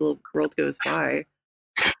while the world goes by.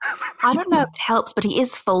 I don't know if it helps, but he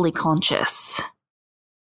is fully conscious.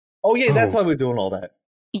 Oh yeah, that's Oh. why we're doing all that.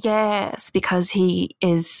 Yes, because he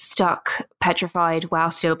is stuck, petrified,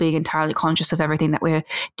 while still being entirely conscious of everything that we're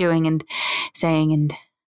doing and saying and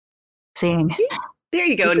seeing. There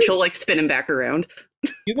you go, and she'll like spin him back around.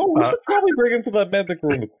 You know, we should probably bring him to the medic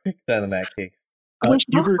room quick then in that case. We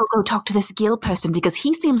should also Hubert- go talk to this Gil person because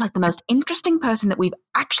he seems like the most interesting person that we've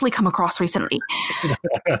actually come across recently.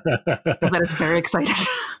 That is very excited.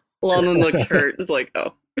 London looks hurt. It's like,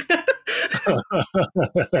 oh.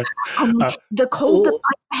 The cold that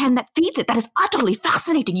fights the hand that feeds it, that is utterly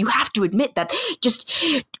fascinating. You have to admit that just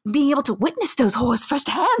being able to witness those horrors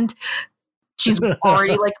firsthand. She's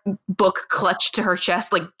already like book clutched to her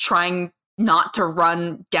chest, like trying not to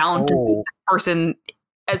run down to Oh, this person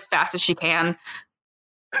as fast as she can.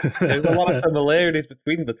 there's a lot of similarities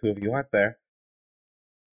between the two of you, aren't there?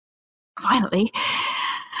 Finally.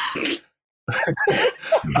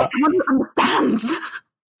 Someone who understands.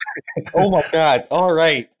 Oh my god! All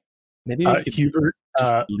right. Maybe we could Hubert,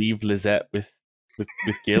 just leave Lizette with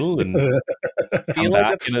Gil and come Feel like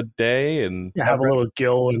back it's- in a day and have a little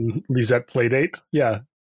Gil and Lisette playdate. Yeah.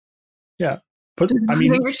 But, I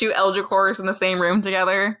mean, Putting your two Eldritch Horrors in the same room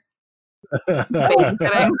together.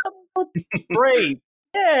 Great.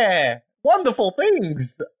 Yeah. Wonderful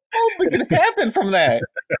things. Only can happen from that.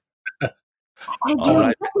 I All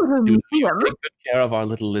right. do Do museum. take good care of our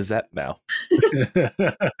little Lizette now.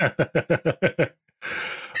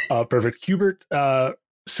 Perfect. Hubert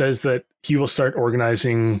says that he will start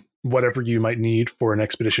organizing whatever you might need for an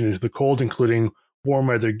expedition into the cold, including warm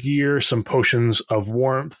weather gear, some potions of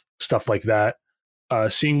warmth, stuff like that.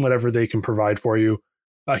 Seeing whatever they can provide for you.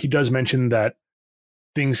 He does mention that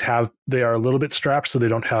they are a little bit strapped, so they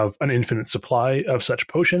don't have an infinite supply of such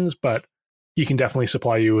potions, but he can definitely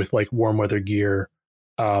supply you with like warm weather gear,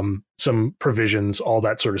 some provisions, all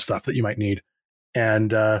that sort of stuff that you might need.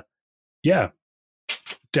 And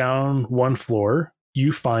down one floor,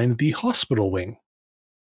 you find the hospital wing.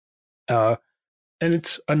 And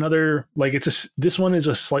it's another, like, this one is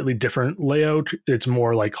a slightly different layout. It's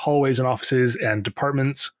more like hallways and offices and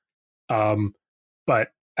departments.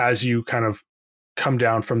 But as you kind of come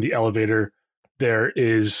down from the elevator, there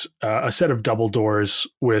is a set of double doors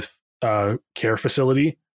with care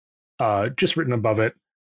facility just written above it.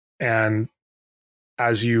 And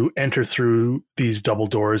as you enter through these double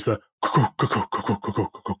doors, the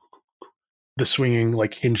swinging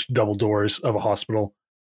like hinged double doors of a hospital,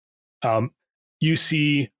 you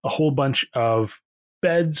see a whole bunch of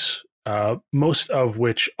beds, most of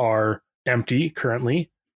which are empty currently.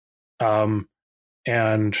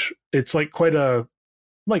 And it's like quite a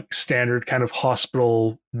like standard kind of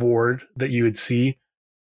hospital ward that you would see,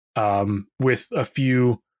 with a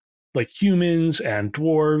few like humans and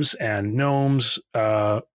dwarves and gnomes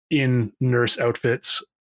in nurse outfits,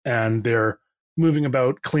 and they're moving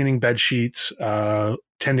about, cleaning bed sheets,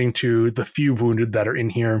 tending to the few wounded that are in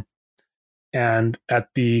here. And at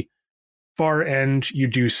the far end, you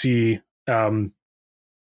do see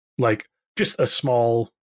like just a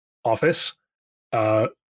small office,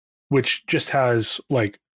 which just has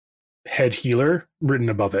like head healer written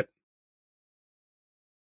above it.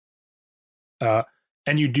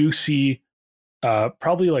 And you do see,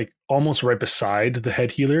 probably like almost right beside the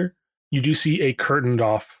head healer, you do see a curtained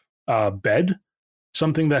off bed.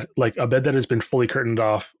 Something that, like a bed that has been fully curtained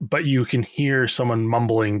off, but you can hear someone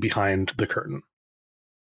mumbling behind the curtain.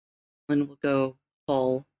 And we'll go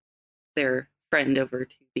call their friend over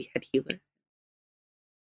to the head healer.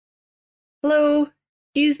 Hello,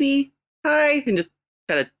 excuse me, hi, and just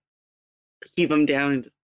kind of heave him down and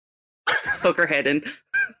just poke her head in.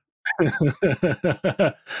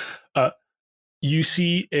 You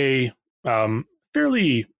see a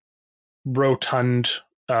fairly rotund,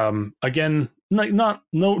 again,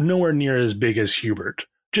 nowhere near as big as Hubert,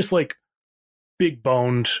 just like big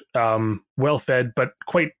boned, well fed, but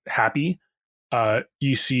quite happy.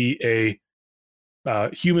 You see a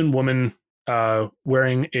human woman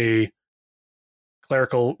wearing a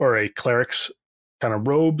clerical or a cleric's kind of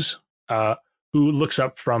robes, who looks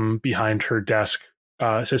up from behind her desk,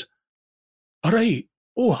 says, "All right,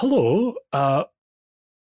 oh, hello,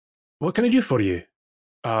 what can I do for you?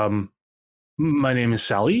 My name is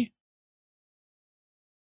Sally."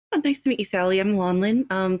 Oh, nice to meet you, Sally. I'm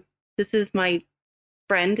Lonlin. This is my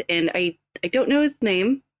friend, and I don't know his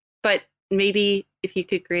name, but maybe if you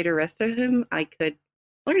could grade a rest of him, I could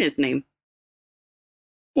learn his name.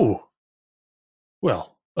 Oh,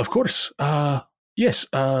 well, of course. Yes,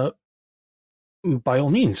 by all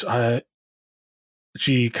means.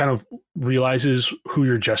 She kind of realizes who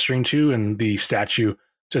you're gesturing to, and the statue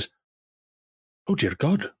says, "Oh dear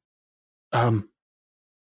God.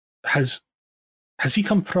 Has he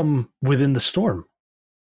come from within the storm?"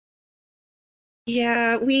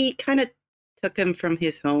 Yeah, we kind of took him from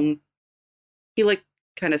his home. He looked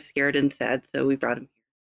kind of scared and sad, so we brought him here.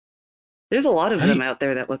 There's a lot of them out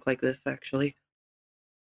there that look like this, actually.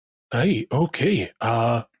 Right, okay.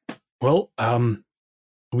 Well,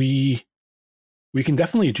 we can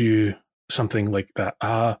definitely do something like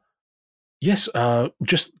that. Yes,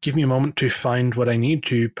 just give me a moment to find what I need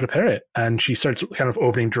to prepare it. And she starts kind of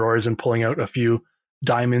opening drawers and pulling out a few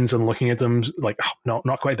diamonds and looking at them like, oh, no,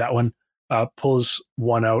 not quite that one. Pulls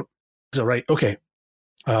one out. So, right, okay.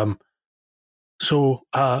 So,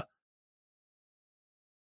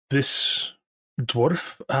 this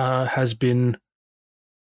dwarf has been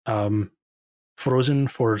frozen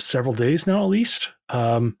for several days now, at least.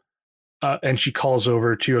 And she calls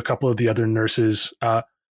over to a couple of the other nurses.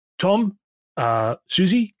 Tom,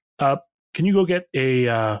 Susie, can you go get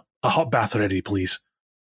a hot bath ready, please?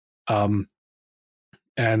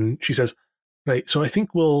 And she says, right, so I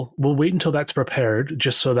think we'll wait until that's prepared,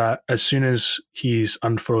 just so that as soon as he's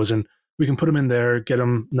unfrozen, we can put him in there, get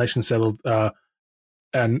him nice and settled,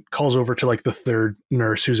 and calls over to like the third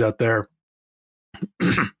nurse who's out there.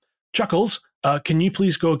 Chuckles, can you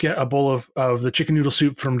please go get a bowl of the chicken noodle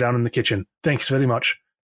soup from down in the kitchen? Thanks very much.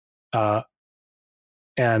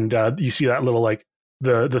 And you see that little, like,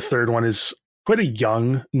 the third one is quite a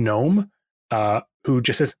young gnome who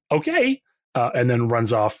just says, okay, and then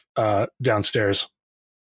runs off downstairs.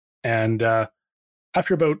 And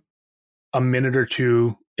after about a minute or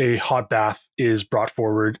two, a hot bath is brought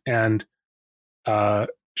forward, and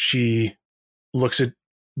she looks at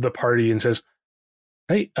the party and says,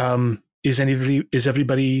 hey, is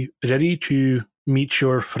everybody ready to meet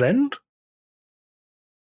your friend?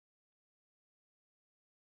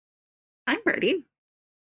 I'm ready.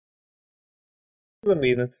 This is a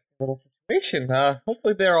neat little situation.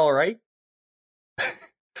 Hopefully they're all right.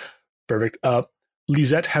 Perfect.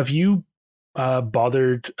 Lisette, have you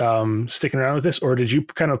bothered sticking around with this, or did you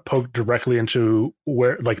kind of poke directly into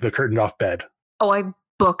where, like, the curtained off bed? Oh, I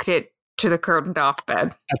booked it to the curtained off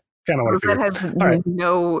bed. That's kind of what I figured. That has right.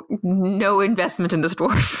 no investment in this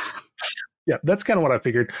dwarf. Yeah, that's kind of what I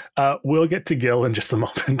figured. We'll get to Gil in just a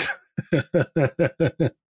moment.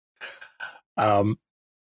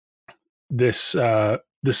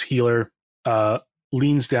 This healer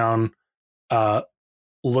leans down,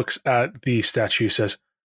 looks at the statue, says,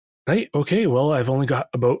 right, okay, well, I've only got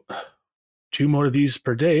about 2 more of these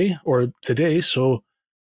per day, or today, so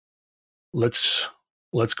let's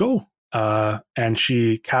go. And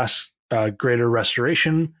she casts Greater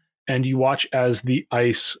Restoration, and you watch as the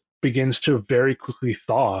ice begins to very quickly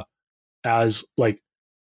thaw, as, like,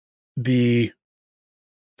 the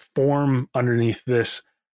form underneath this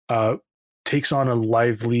takes on a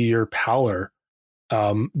livelier pallor.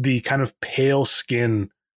 The kind of pale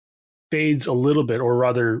skin fades a little bit, or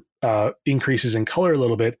rather increases in color a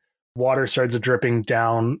little bit. Water starts dripping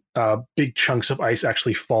down. Big chunks of ice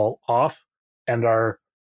actually fall off and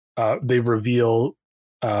they reveal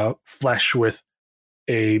flesh with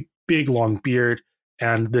a big long beard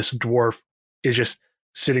and this dwarf is just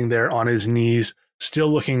sitting there on his knees,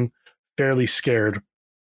 still looking fairly scared,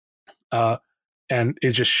 and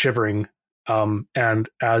is just shivering. And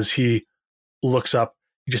as he looks up,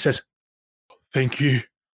 he just says, Thank you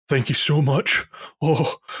so much.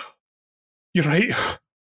 Oh, you're right.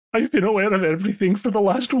 I've been aware of everything for the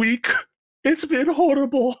last week. It's been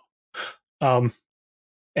horrible.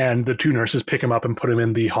 And the two nurses pick him up and put him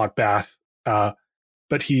in the hot bath.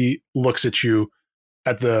 But he looks at you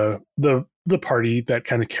at the party that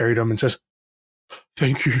kind of carried him and says,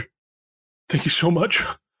 Thank you so much.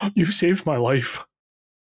 You've saved my life.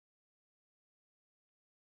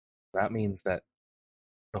 That means that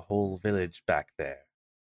the whole village back there,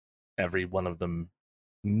 every one of them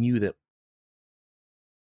knew that.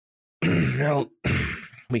 Well,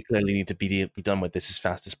 we clearly need to be done with this as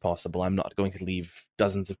fast as possible. I'm not going to leave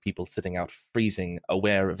dozens of people sitting out freezing,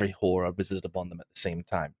 aware of every horror visited upon them at the same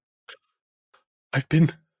time. I've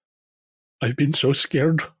been so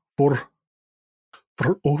scared for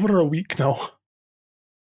over a week now.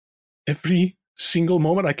 Every single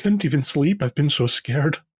moment I couldn't even sleep. I've been so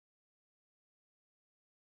scared.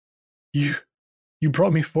 You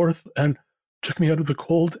brought me forth and took me out of the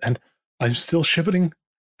cold, and I'm still shivering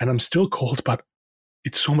and I'm still cold, but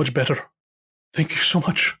it's so much better. Thank you so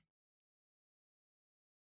much.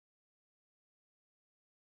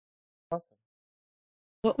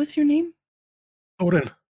 What was your name?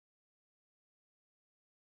 Thorin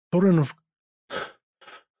of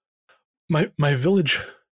my village.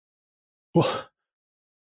 Well,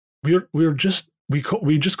 we just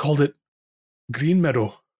called it Green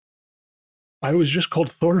Meadow. I was just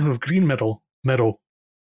called Thorin of Green Meadow.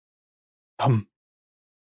 My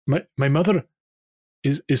mother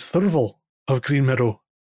is Thurval of Green Meadow.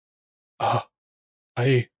 I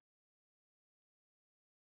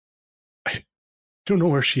don't know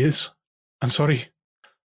where she is. I'm sorry,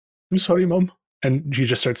 Mom. And she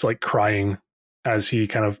just starts like crying as he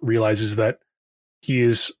kind of realizes that he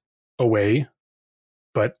is away,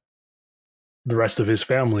 but the rest of his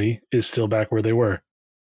family is still back where they were.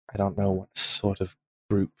 I don't know what sort of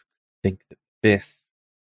group think that this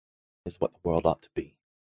is what the world ought to be.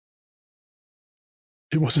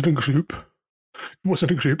 It wasn't a group.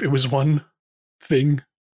 It was one thing.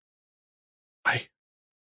 I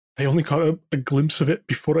only caught a glimpse of it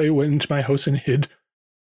before I went into my house and hid.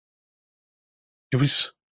 It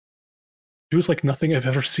was like nothing I've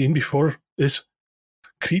ever seen before. This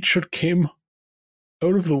creature came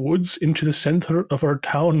out of the woods into the center of our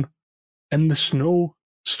town, and the snow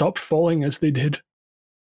stopped falling as they did.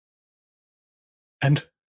 And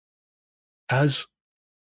as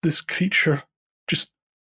this creature just,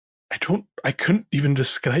 I couldn't even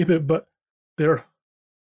describe it, but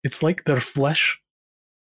it's like their flesh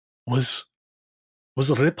was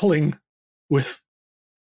rippling with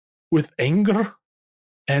anger,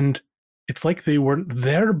 and it's like they weren't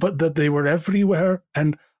there, but that they were everywhere,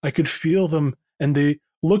 and I could feel them, and they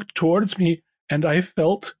looked towards me, and I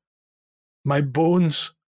felt my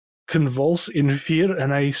bones convulse in fear,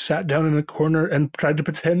 and I sat down in a corner and tried to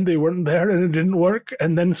pretend they weren't there, and it didn't work,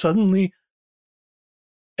 and then suddenly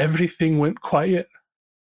everything went quiet.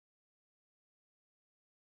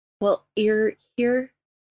 Well, you're here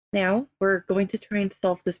now. We're going to try and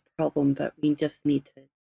solve this problem, but we just need to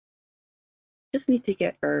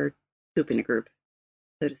get our poop in a group,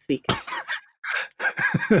 so to speak.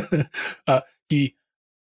 He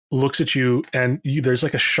looks at you, and there's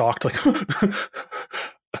like a shocked, like,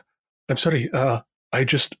 I'm sorry, I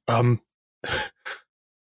just, that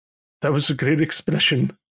was a great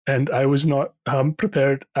expression, and I was not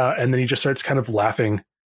prepared. And then he just starts kind of laughing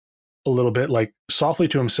a little bit, like softly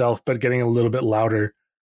to himself, but getting a little bit louder.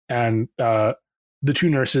 And the two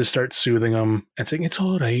nurses start soothing him and saying, "It's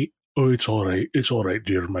all right. Oh, it's all right. It's all right,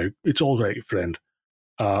 dear. It's all right, friend."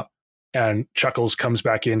 And Chuckles comes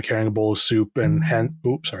back in carrying a bowl of soup and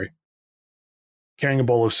carrying a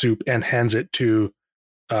bowl of soup and hands it to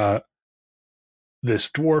this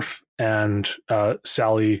dwarf. And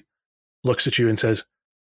Sally looks at you and says,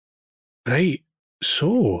 "Right,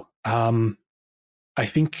 so I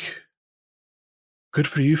think good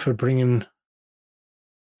for you for bringing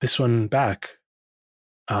this one back.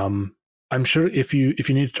 I'm sure if you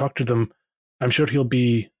need to talk to them, I'm sure he'll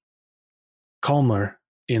be calmer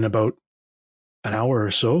in about an hour or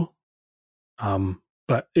so.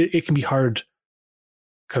 But it can be hard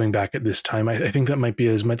coming back at this time. I think that might be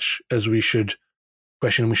as much as we should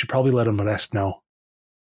question. We should probably let him rest now."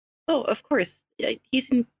 Oh, of course. He's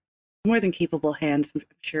in more than capable hands. I'm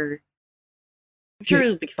sure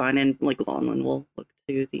it'll be fine, and like Lonlin will look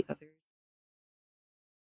to the others.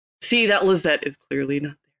 See, that Lizette is clearly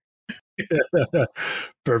not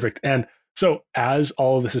Perfect. And so as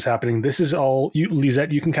all of this is happening, this is all you,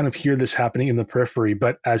 Lisette, you can kind of hear this happening in the periphery,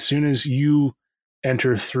 but as soon as you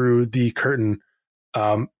enter through the curtain,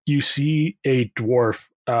 you see a dwarf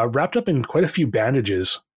wrapped up in quite a few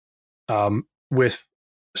bandages, with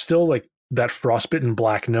still like that frostbitten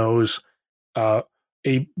black nose, a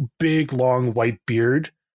big long white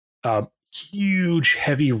beard, huge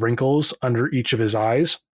heavy wrinkles under each of his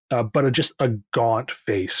eyes, but just a gaunt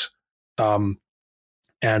face.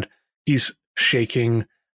 And he's shaking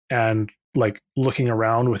and like looking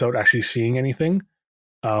around without actually seeing anything.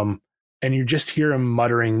 And you just hear him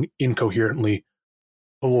muttering incoherently,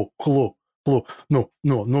 hello, hello, hello,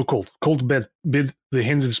 no cold bed, the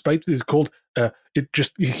hands in spite is cold. It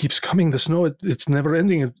keeps coming, the snow, it's never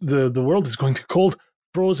ending, the world is going to cold,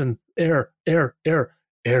 frozen, air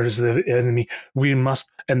is the enemy, we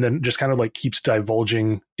must, and then just kind of like keeps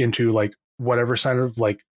divulging into like whatever kind of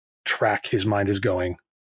like track his mind is going.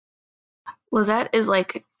 Lisette is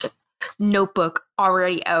like notebook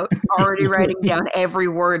already out, already writing down every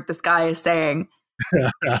word this guy is saying.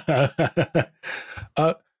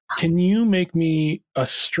 Can you make me a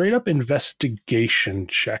straight up investigation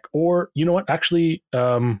check? Or, you know what, actually,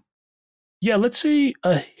 let's say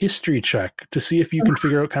a history check to see if you can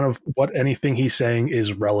figure out kind of what anything he's saying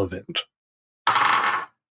is relevant.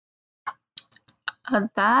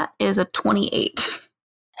 That is a 28.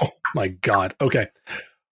 Oh my God. Okay.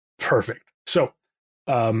 Perfect. So,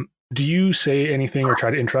 do you say anything or try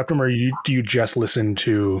to interrupt him, or do you just listen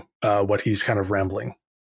to what he's kind of rambling?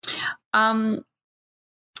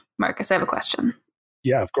 Marcus, I have a question.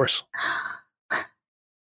 Yeah, of course.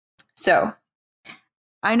 So,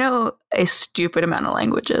 I know a stupid amount of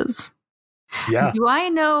languages. Yeah. Do I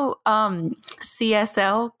know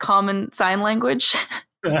CSL, Common Sign Language?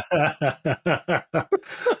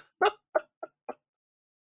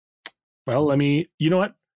 Well, you know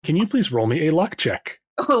what? Can you please roll me a luck check?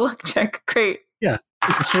 Oh, luck check. Great. Yeah,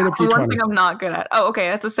 it's a straight up The D20. one thing I'm not good at. Oh, okay,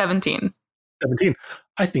 that's a 17. 17.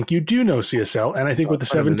 I think you do know CSL, and I think with the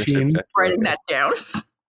 17... Writing that down.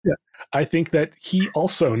 Yeah, I think that he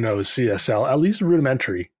also knows CSL, at least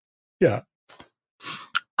rudimentary. Yeah.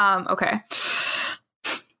 Okay.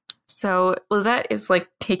 So Lisette is like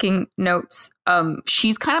taking notes.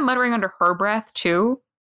 She's kind of muttering under her breath too.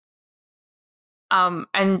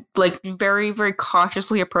 And like very, very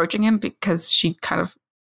cautiously approaching him because she kind of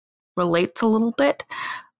relates a little bit.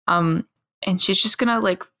 And she's just gonna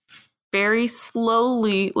like very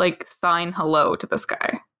slowly like sign hello to this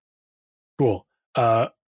guy. Cool.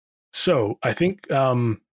 So I think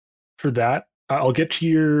for that, I'll get to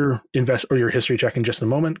your your history check in just a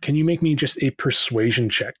moment. Can you make me just a persuasion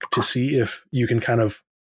check to see if you can kind of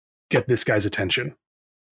get this guy's attention?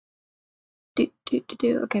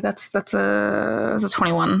 Okay, that's a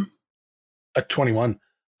 21. A 21.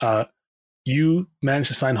 You manage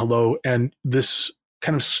to sign hello, and this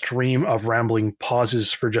kind of stream of rambling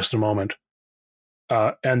pauses for just a moment.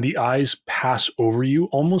 And the eyes pass over you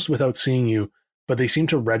almost without seeing you, but they seem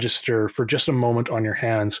to register for just a moment on your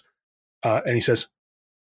hands. And he says,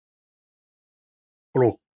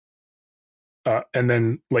 hello. And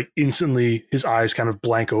then like instantly his eyes kind of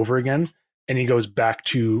blank over again, and he goes back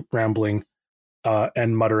to rambling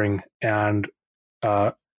and muttering. And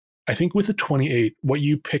I think with the 28, what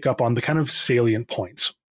you pick up on the kind of salient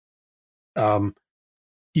points,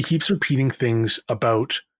 he keeps repeating things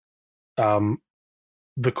about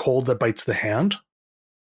the cold that bites the hand.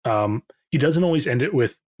 He doesn't always end it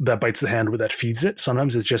with that bites the hand, with that feeds it.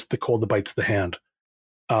 Sometimes it's just the cold that bites the hand.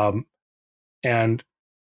 And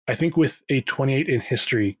I think with a 28 in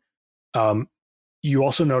history, you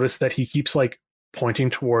also notice that he keeps like pointing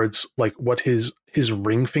towards like what his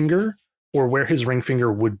ring finger, or where his ring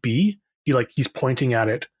finger would be. He's pointing at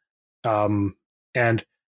it. And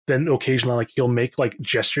then occasionally like he'll make like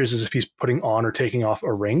gestures as if he's putting on or taking off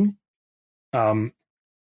a ring.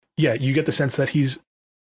 Yeah, you get the sense that he's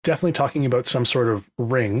definitely talking about some sort of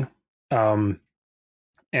ring. And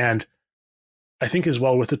I think as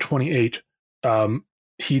well with the 28,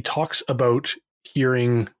 he talks about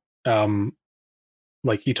hearing,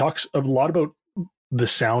 he talks a lot about the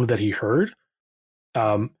sound that he heard.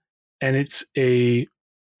 And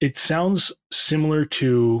it sounds similar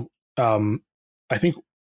to, I think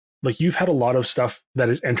like you've had a lot of stuff that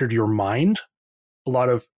has entered your mind, a lot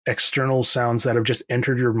of external sounds that have just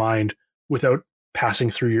entered your mind without passing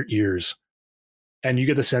through your ears. And you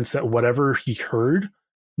get the sense that whatever he heard,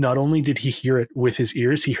 not only did he hear it with his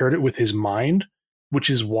ears, he heard it with his mind, which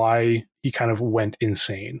is why he kind of went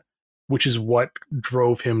insane, which is what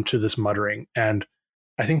drove him to this muttering. And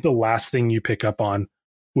I think the last thing you pick up on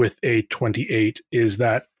with a 28 is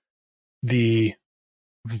that the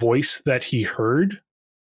voice that he heard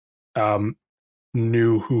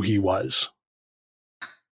knew who he was.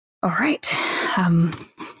 All right.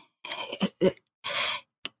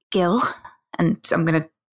 Gil, and I'm going to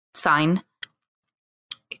sign.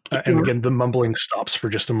 And again, the mumbling stops for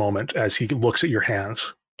just a moment as he looks at your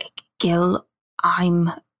hands. Gil,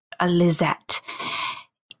 I'm a Lizette.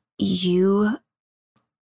 You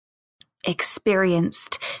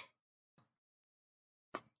experienced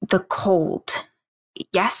the cold,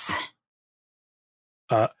 yes?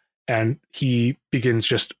 And he begins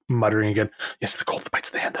just muttering again, yes, the cold that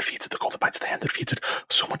bites the hand that feeds it, the cold that bites the hand that feeds it.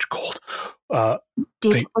 So much cold.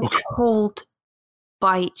 Did the cold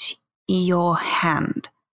bite your hand?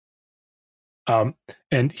 And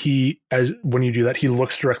when you do that, he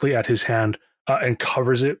looks directly at his hand and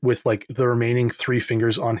covers it with like the remaining 3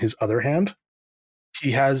 fingers on his other hand.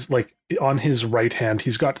 He has like on his right hand,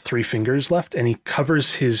 he's got 3 fingers left, and he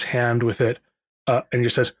covers his hand with it, and he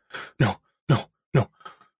just says, "No,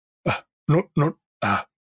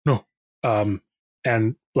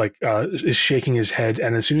 and like is shaking his head.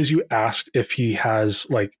 And as soon as you asked if he has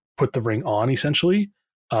like put the ring on, essentially,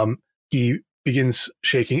 he begins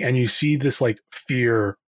shaking, and you see this like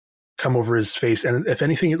fear come over his face, and if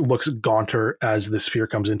anything, it looks gaunter as this fear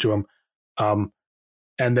comes into him.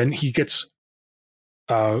 And then he gets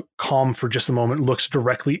calm for just a moment, looks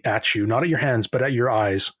directly at you, not at your hands, but at your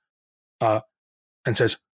eyes, and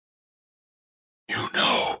says, "You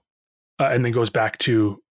know," and then goes back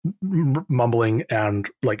to mumbling and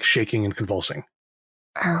like shaking and convulsing.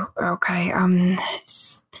 Oh, okay.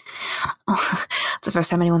 It's the first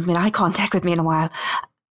time anyone's made eye contact with me in a while.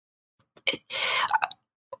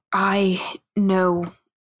 I know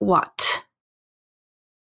what.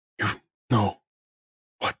 You know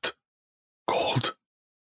what cold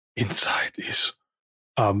inside is.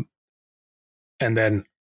 And then,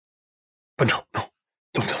 but no,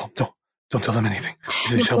 don't tell them. No, don't tell them anything.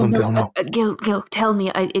 If they tell them, they'll know. Gil, tell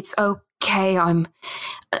me. It's okay. I'm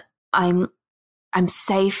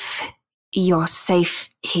safe. You're safe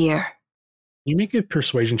here. You make a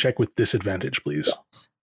persuasion check with disadvantage, please. Yes.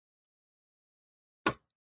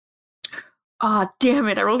 Ah, damn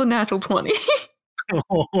it! I rolled a natural 20.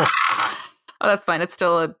 Oh, that's fine. It's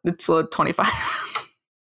still a 25.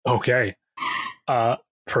 Okay.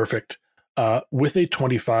 Perfect. With a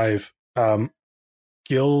 25,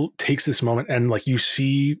 Gil takes this moment and like you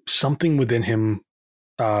see something within him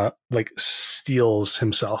like steels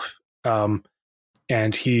himself.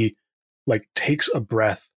 And he like takes a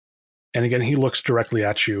breath, and again he looks directly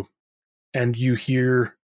at you, and you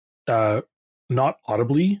hear not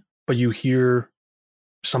audibly, but you hear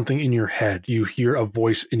something in your head. You hear a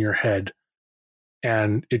voice in your head,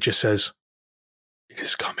 and it just says, "It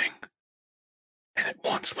is coming, and it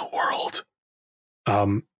wants the world."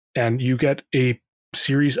 And you get a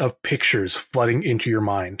series of pictures flooding into your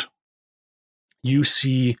mind. You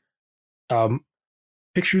see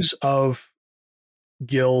pictures of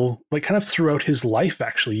Gil, like kind of throughout his life,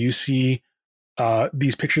 actually. You see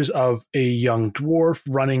these pictures of a young dwarf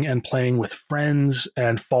running and playing with friends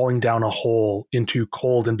and falling down a hole into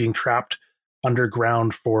cold and being trapped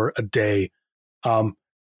underground for a day.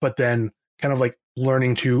 But then kind of like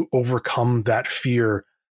learning to overcome that fear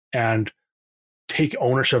and take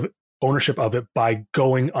ownership of it by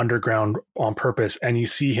going underground on purpose. And you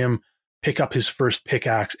see him pick up his first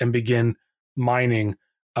pickaxe and begin mining,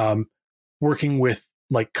 working with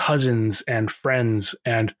like cousins and friends.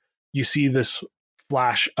 And you see this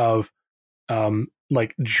flash of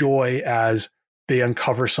like joy as they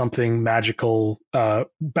uncover something magical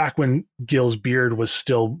back when Gil's beard was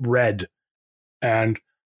still red, and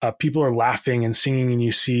people are laughing and singing, and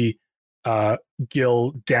you see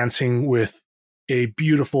Gil dancing with a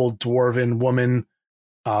beautiful dwarven woman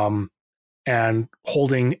and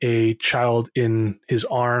holding a child in his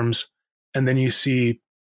arms. And then you see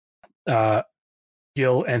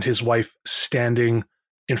Gil and his wife standing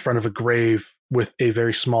in front of a grave with a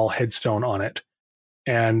very small headstone on it.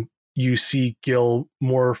 And you see Gil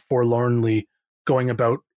more forlornly going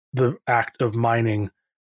about the act of mining.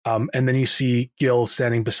 And then you see Gil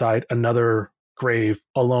standing beside another grave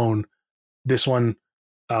alone. This one,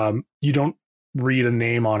 you don't read a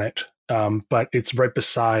name on it, but it's right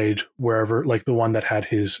beside wherever, like the one that had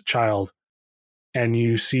his child. And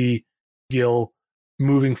you see Gil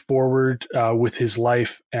moving forward with his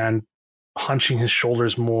life and hunching his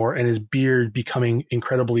shoulders more, and his beard becoming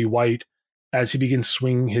incredibly white as he begins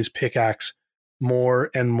swinging his pickaxe more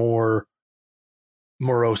and more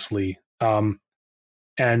morosely.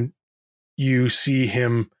 And you see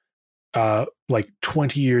him like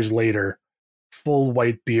 20 years later, full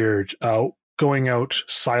white beard, going out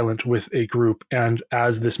silent with a group, and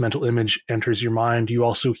as this mental image enters your mind, you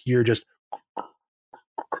also hear just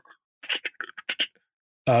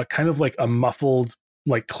kind of like a muffled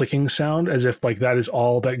like clicking sound, as if like that is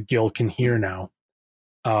all that Gil can hear now.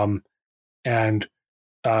 And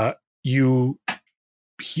you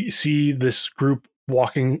see this group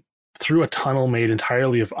walking through a tunnel made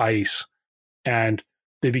entirely of ice, and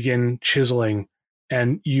they begin chiseling,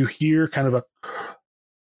 and you hear kind of a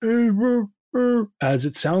as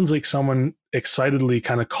it sounds like someone excitedly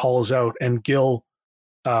kind of calls out, and Gil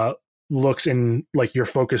looks in, like your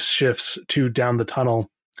focus shifts to down the tunnel,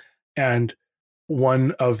 and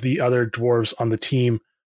one of the other dwarves on the team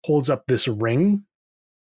holds up this ring.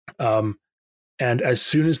 And as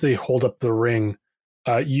soon as they hold up the ring,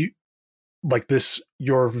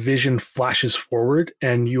 your vision flashes forward,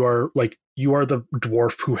 and you are the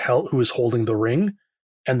dwarf who is holding the ring,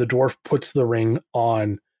 and the dwarf puts the ring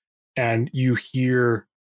on, and you hear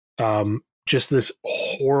just this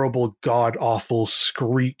horrible, god-awful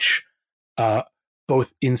screech,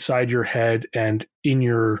 both inside your head and in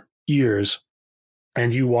your ears,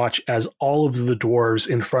 and you watch as all of the dwarves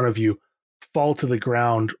in front of you fall to the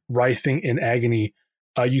ground, writhing in agony.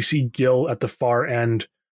 You see Gil at the far end,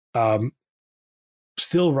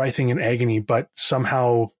 still writhing in agony, but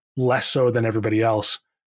somehow less so than everybody else.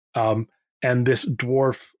 And this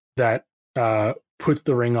dwarf that put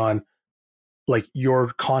the ring on, like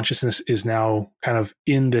your consciousness is now kind of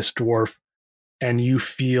in this dwarf, and you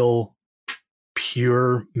feel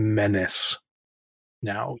pure menace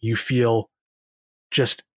now. You feel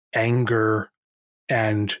just anger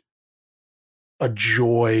and a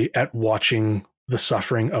joy at watching the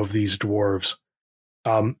suffering of these dwarves.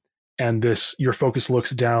 And your focus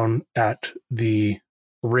looks down at the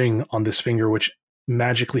ring on this finger, which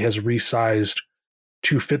magically has resized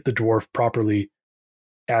to fit the dwarf properly,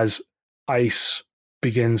 as ice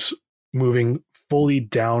begins moving fully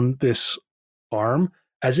down this arm,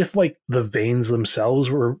 as if like the veins themselves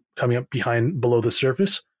were coming up below the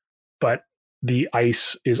surface, but the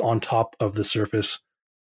ice is on top of the surface.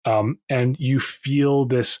 And you feel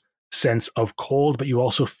this sense of cold, but you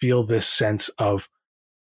also feel this sense of,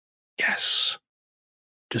 yes,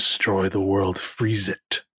 destroy the world, freeze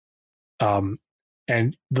it.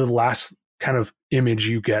 And the last kind of image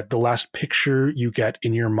you get, the last picture you get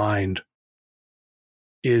in your mind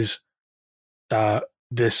is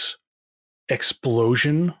this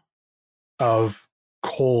explosion of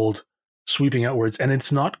cold sweeping outwards. And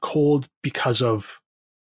it's not cold because of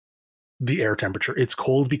the air temperature. It's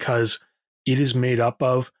cold because it is made up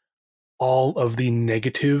of all of the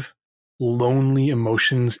negative, lonely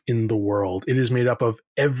emotions in the world. It is made up of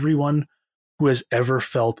everyone who has ever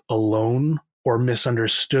felt alone or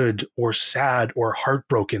misunderstood or sad or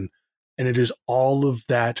heartbroken. And it is all of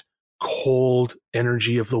that cold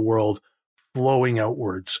energy of the world flowing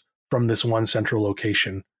outwards from this one central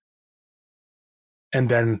location. And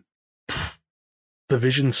then the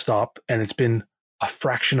visions stop, and it's been a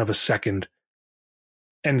fraction of a second,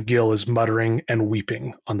 and Gil is muttering and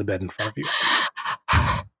weeping on the bed in front of you.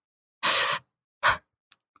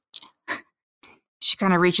 She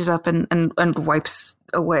kind of reaches up and wipes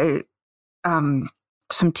away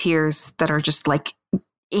some tears that are just like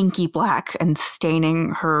inky black and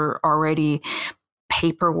staining her already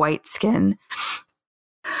paper white skin.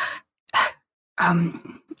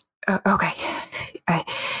 Okay.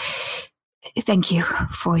 Thank you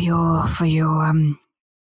for your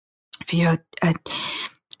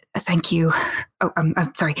thank you. Oh,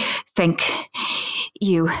 I'm sorry. Thank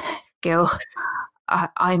you, Gil.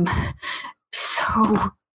 I'm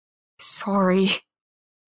so sorry.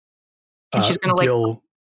 And she's gonna Gil,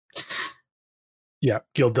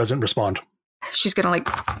 Gil doesn't respond. She's gonna like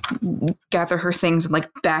gather her things and like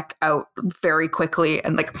back out very quickly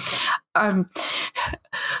and like,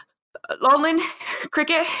 Lolin,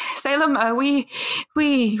 Cricket, Salem, we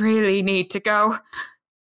really need to go.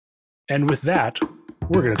 And with that,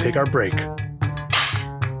 we're gonna take our break.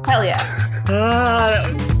 Hell yeah.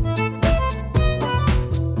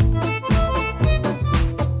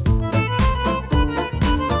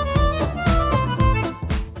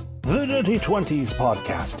 The Dirty 20s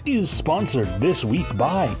podcast is sponsored this week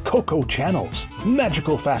by Coco Channels,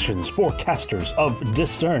 magical fashions for casters of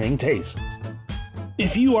discerning taste.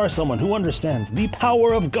 If you are someone who understands the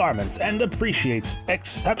power of garments and appreciates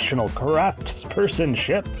exceptional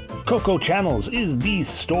craftspersonship, Coco Channels is the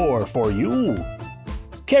store for you.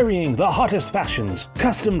 Carrying the hottest fashions,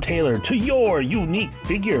 custom tailored to your unique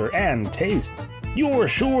figure and taste, you're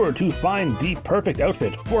sure to find the perfect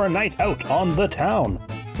outfit for a night out on the town.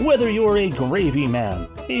 Whether you're a gravy man,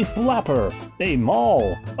 a flapper, a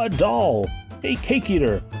mall, a doll, a cake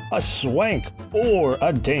eater, a swank, or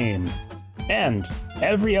a dame. And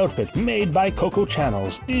every outfit made by Coco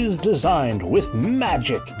Channels is designed with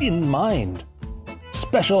magic in mind.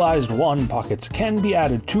 Specialized wand pockets can be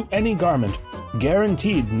added to any garment,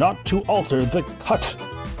 guaranteed not to alter the cut.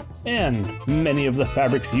 And many of the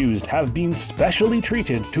fabrics used have been specially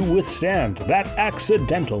treated to withstand that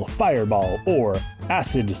accidental fireball or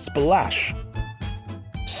acid splash.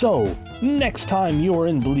 So, next time you're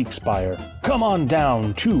in Bleakspire, come on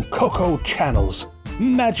down to Coco Channels,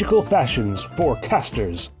 magical fashions for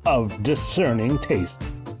casters of discerning taste.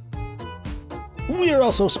 We are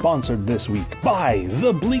also sponsored this week by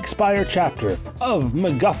the Bleakspire chapter of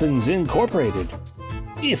MacGuffins Incorporated.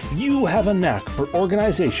 If you have a knack for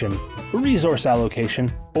organization, resource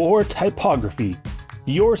allocation, or typography,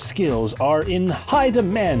 your skills are in high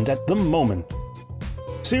demand at the moment.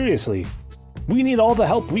 Seriously, we need all the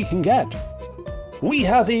help we can get. We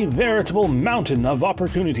have a veritable mountain of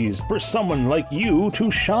opportunities for someone like you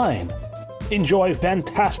to shine. Enjoy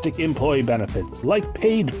fantastic employee benefits like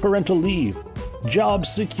paid parental leave, job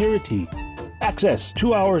security, access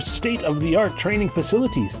to our state-of-the-art training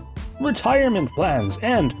facilities, retirement plans,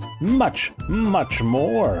 and much, much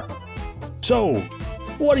more. So,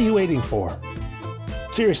 what are you waiting for?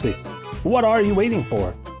 Seriously, what are you waiting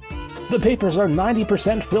for? The papers are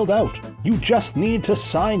 90% filled out. You just need to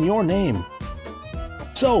sign your name.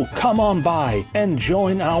 So come on by and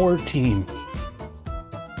join our team.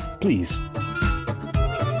 Please.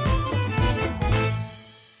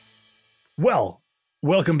 Well,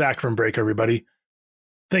 welcome back from break, everybody.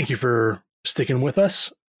 Thank you for sticking with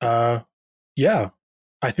us. Yeah,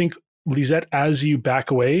 I think, Lisette, as you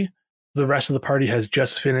back away, the rest of the party has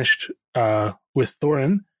just finished with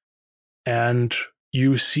Thorin, and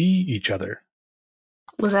you see each other.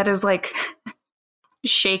 Lisette is like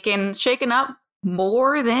shaken up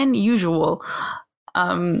more than usual.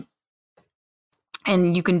 And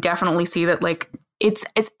you can definitely see that, like, it's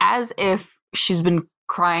as if she's been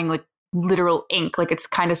crying like literal ink, like it's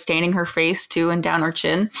kind of staining her face too and down her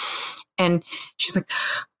chin. And she's like,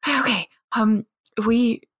 okay,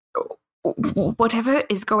 we, whatever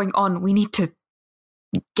is going on, we need to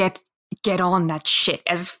get on that shit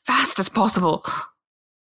as fast as possible.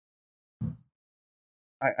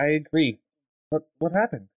 I agree. What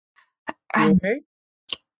happened? You okay?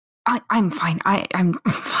 I'm fine. I'm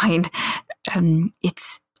fine.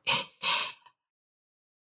 It's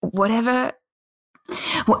whatever.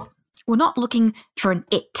 We're not looking for an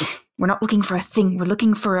it. We're not looking for a thing. We're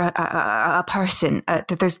looking for a person.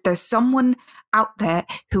 There's someone out there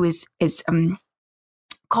who is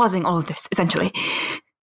causing all of this, essentially.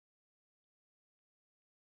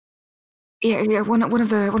 Yeah. One of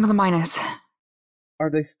the miners. Are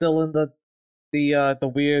they still in the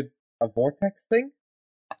weird vortex thing?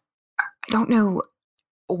 I don't know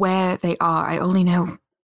where they are. I only know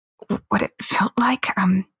what it felt like.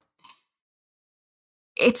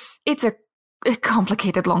 It's a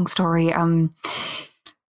complicated, long story.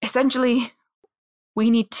 Essentially, we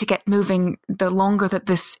need to get moving. The longer that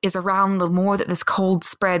this is around, the more that this cold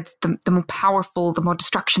spreads, the more powerful, the more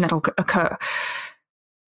destruction that'll occur.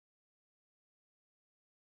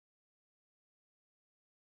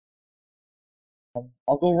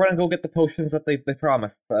 I'll go run and go get the potions that they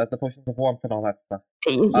promised, the potions of warmth and all that stuff.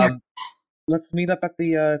 Yeah. Let's meet up at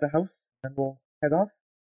the house, and we'll head off.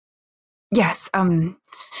 Yes.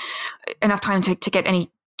 Enough time to get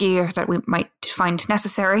any gear that we might find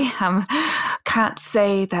necessary. Can't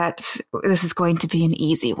say that this is going to be an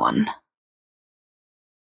easy one.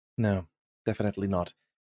 No, definitely not.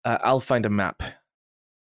 I'll find a map.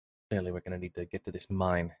 Clearly, we're going to need to get to this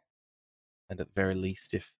mine. And at the very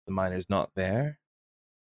least, if the miner's not there,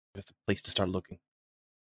 there's a place to start looking.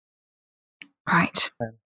 Right.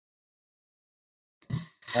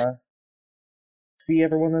 See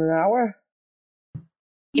everyone in an hour?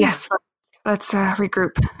 Yes, let's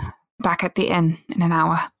regroup back at the inn in an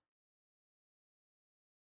hour.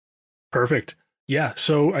 Perfect. Yeah,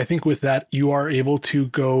 so I think with that, you are able to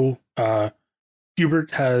go.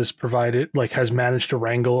 Hubert has managed to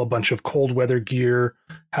wrangle a bunch of cold weather gear,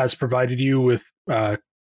 has provided you with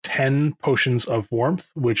 10 potions of warmth,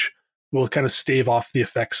 which will kind of stave off the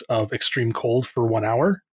effects of extreme cold for 1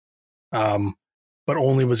 hour, but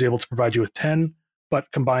only was able to provide you with 10,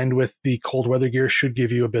 but combined with the cold weather gear should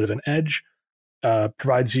give you a bit of an edge.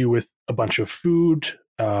 Provides you with a bunch of food,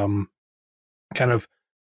 kind of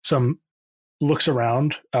some looks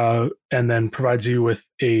around, and then provides you with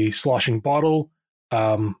a sloshing bottle,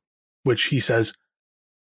 which he says,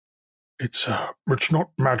 it's not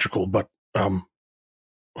magical, but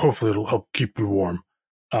hopefully it'll help keep you warm.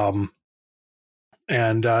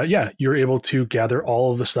 And you're able to gather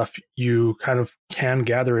all of the stuff you kind of can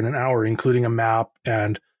gather in an hour, including a map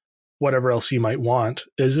and whatever else you might want.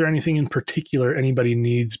 Is there anything in particular anybody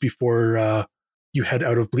needs before you head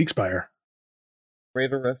out of Bleakspire?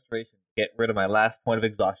 Greater restoration. Get rid of my last point of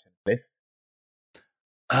exhaustion, please.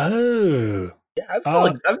 Oh. Yeah,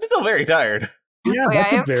 I'm still very tired. Yeah, I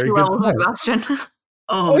that's a have very 2 good levels of point. exhaustion.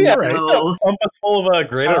 Oh, yeah, right. no. Pump us full of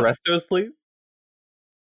greater restos, please.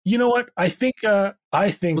 You know what? I think Well,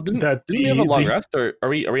 that didn't we have a long rest, or are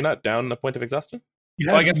we not down a point of exhaustion? you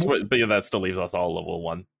Well, I had guess, more- but yeah, that still leaves us all level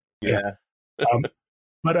 1. Yeah.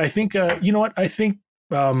 but I think you know what? I think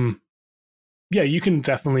you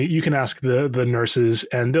can ask the nurses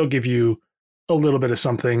and they'll give you a little bit of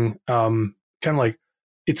something. Kind of like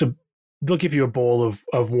they'll give you a bowl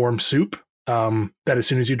of warm soup. That as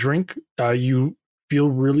soon as you drink, you feel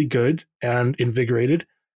really good and invigorated,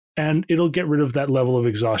 and it'll get rid of that level of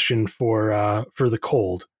exhaustion for the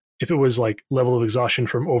cold. If it was like level of exhaustion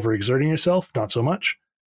from overexerting yourself, not so much,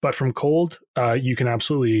 but from cold, you can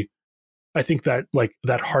absolutely. I think that like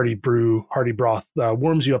that hearty broth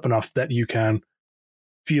warms you up enough that you can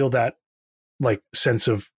feel that like sense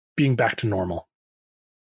of being back to normal.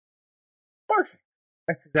 Perfect.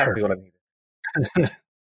 That's exactly what I needed.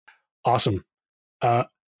 Awesome.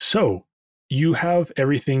 So you have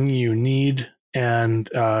everything you need, and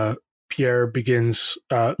Pierre begins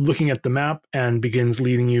looking at the map and begins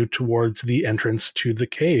leading you towards the entrance to the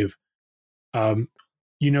cave.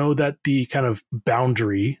 You know that the kind of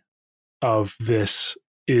boundary of this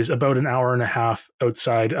is about an hour and a half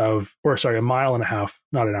outside of, or sorry, a mile and a half,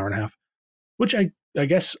 not an hour and a half, which I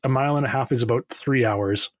guess a mile and a half is about 3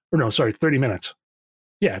 hours, or no, sorry, 30 minutes.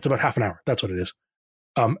 Yeah, it's about half an hour. That's what it is.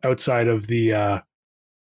 Outside of kind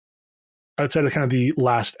of the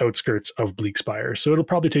last outskirts of Bleakspire. So it'll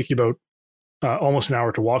probably take you about almost an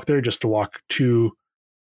hour to walk there, just to walk to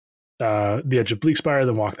the edge of Bleakspire,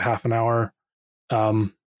 then walk the half an hour.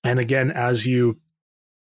 And again, as you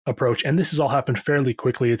approach, and this has all happened fairly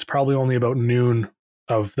quickly, it's probably only about noon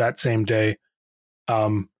of that same day.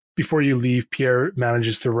 Before you leave, Pierre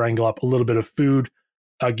manages to wrangle up a little bit of food,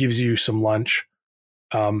 gives you some lunch.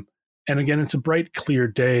 And again, it's a bright, clear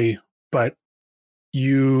day, but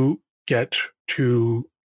you get to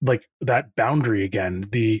like that boundary again,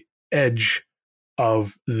 the edge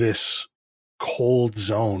of this cold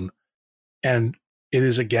zone. And it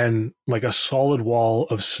is again like a solid wall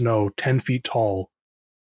of snow, 10 feet tall.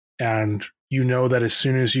 And you know that as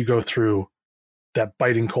soon as you go through, that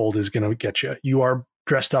biting cold is going to get you. You are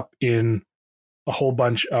dressed up in a whole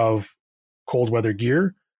bunch of cold weather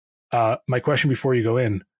gear. My question before you go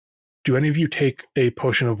in, do any of you take a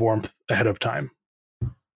potion of warmth ahead of time?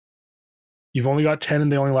 You've only got 10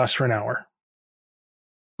 and they only last for an hour.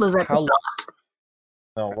 Lizette, How long?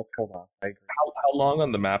 No, let's hold on. I agree. How long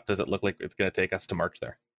on the map does it look like it's going to take us to march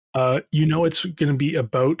there? You know it's going to be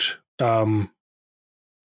about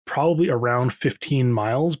probably around 15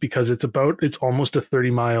 miles because it's almost a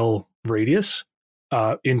 30-mile radius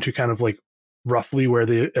into kind of like roughly where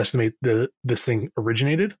they estimate this thing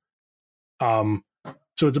originated. So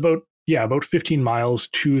it's about 15 miles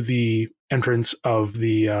to the entrance of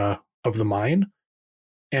the mine.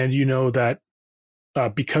 And you know that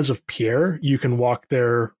because of Pierre, you can walk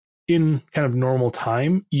there in kind of normal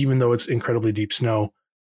time, even though it's incredibly deep snow.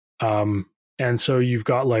 And so you've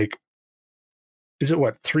got like, is it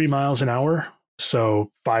 3 miles an hour?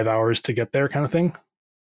 So 5 hours to get there kind of thing.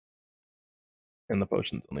 And the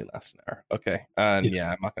potions only last an hour. Okay. And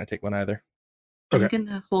yeah, I'm not going to take one either. Okay. I'm going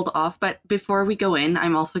to hold off, but before we go in,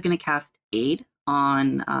 I'm also going to cast Aid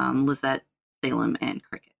on Lizette, Salem, and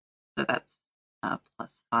Cricket. So that's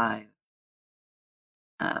 +5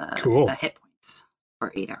 Cool. hit points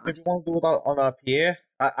for 8 Did hours. you want to do it on Pierre?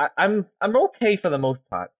 I'm okay for the most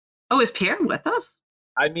part. Oh, is Pierre with us?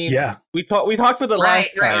 I mean, Yeah. we talked about the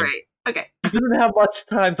last time. Right. Okay. He doesn't have much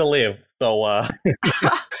time to live, so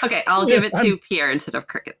Okay, I'll give it to Pierre instead of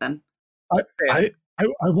Cricket then.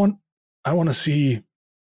 I want to see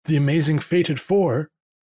the amazing Fated Four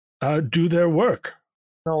do their work.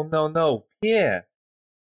 No, Pierre.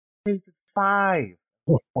 Take 5.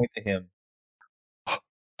 Point to him.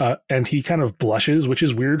 And he kind of blushes, which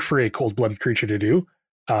is weird for a cold-blooded creature to do.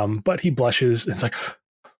 But he blushes. And it's like,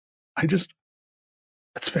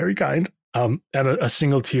 that's very kind. And a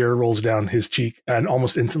single tear rolls down his cheek and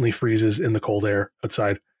almost instantly freezes in the cold air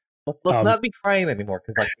outside. Let's not be crying anymore,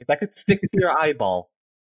 because if that could stick to your eyeball.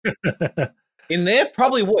 In there,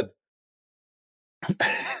 probably would.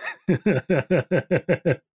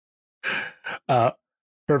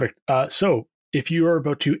 Perfect. So if you are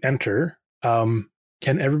about to enter, can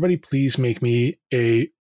everybody please make me a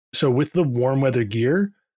So with the warm weather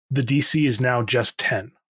gear, the DC is now just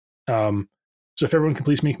 10. So if everyone can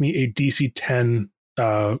please make me a DC 10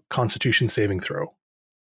 Constitution saving throw.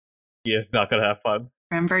 He is not going to have fun.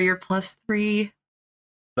 Remember your +3.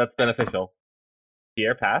 That's beneficial.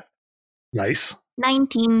 Pierre passed. Nice.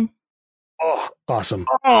 19. Oh, awesome.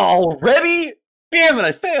 Already? Damn it,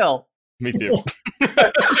 I failed. Me too.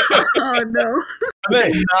 Oh no. I'm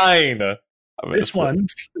at 9. This one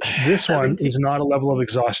is not a level of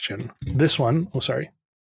exhaustion. This one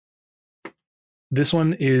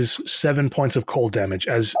is 7 points of cold damage,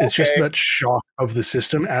 as it's just that shock of the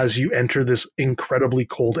system as you enter this incredibly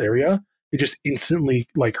cold area. It just instantly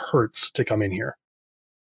hurts to come in here.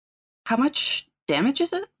 How much damage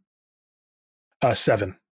is it?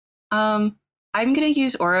 7. I'm gonna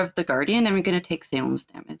use Aura of the Guardian. I'm gonna take Salem's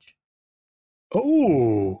damage.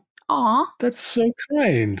 Oh, Aw. that's so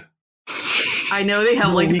kind. I know they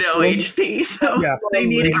have No, we no couldn't. HP, so Yeah, they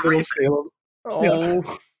need little everything. Salem. Oh, Yeah.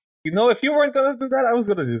 You know, if you weren't going to do that, I was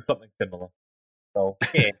going to do something similar. So,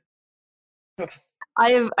 yeah.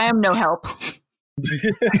 I am no help.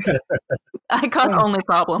 I cause only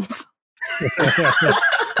problems.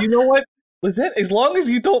 You know what, Lizette? As long as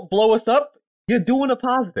you don't blow us up, you're doing a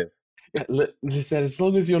positive. Listen, as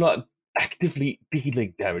long as you're not actively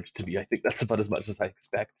dealing damage to me, I think that's about as much as I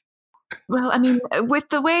expect. Well, I mean, with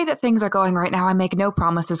the way that things are going right now, I make no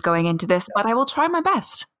promises going into this, but I will try my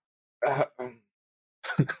best.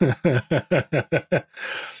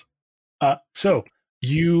 So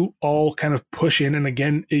you all kind of push in, and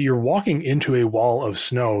again, you're walking into a wall of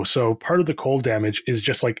snow. So part of the cold damage is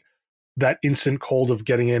just that instant cold of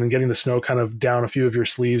getting in and getting the snow kind of down a few of your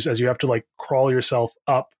sleeves as you have to crawl yourself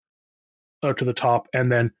up to the top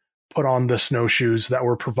and then put on the snowshoes that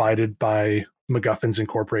were provided by MacGuffins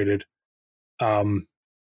Incorporated.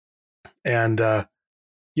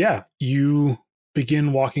 You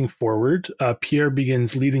begin walking forward. Pierre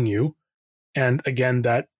begins leading you. And again,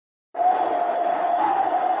 that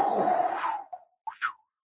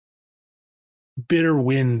bitter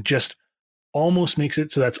wind just almost makes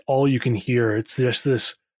it so that's all you can hear. It's just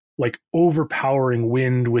this overpowering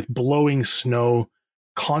wind with blowing snow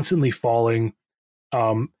constantly falling.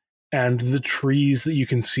 And the trees that you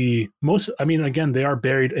can see, they are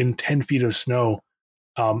buried in 10 feet of snow.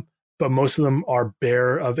 But most of them are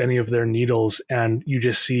bare of any of their needles, and you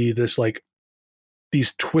just see this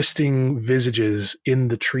these twisting visages in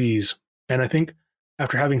the trees. And I think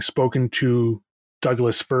after having spoken to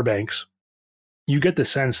Douglas Fairbanks, you get the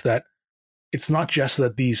sense that it's not just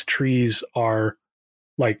that these trees are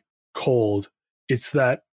cold, it's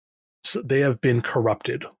that they have been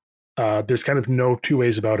corrupted. There's kind of no two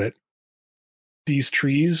ways about it. These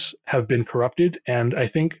trees have been corrupted, and I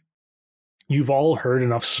think you've all heard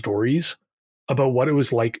enough stories about what it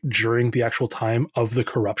was like during the actual time of the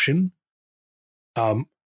corruption,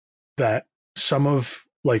 that some of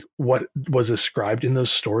what was ascribed in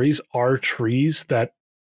those stories are trees that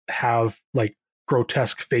have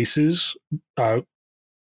grotesque faces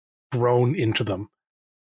grown into them.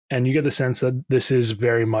 And you get the sense that this is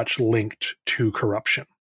very much linked to corruption.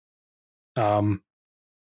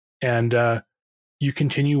 You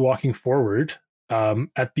continue walking forward.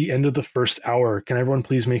 At the end of the first hour, can everyone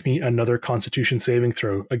please make me another Constitution saving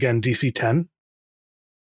throw? Again, DC 10.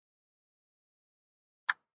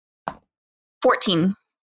 14.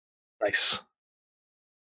 Nice.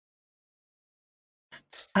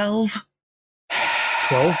 12.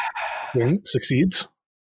 12. Win. Succeeds.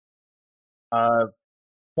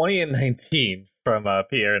 20 and 19 from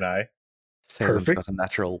Pierre and I. Salem's Perfect. got a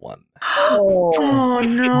natural 1. Oh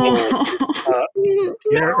no.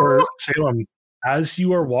 Pierre or Salem, as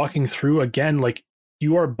you are walking through, again,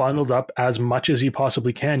 you are bundled up as much as you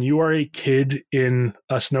possibly can. You are a kid in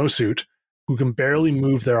a snowsuit who can barely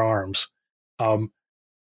move their arms.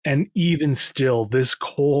 And even still, this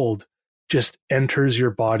cold just enters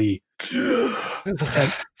your body. And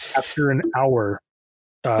after an hour,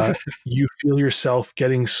 you feel yourself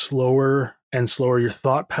getting slower and slower. Your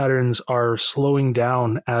thought patterns are slowing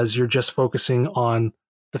down as you're just focusing on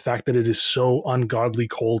the fact that it is so ungodly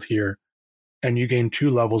cold here. And you gain 2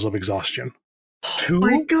 levels of exhaustion. 2? Oh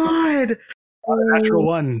my god. Natural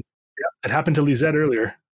 1. Yeah, it happened to Lisette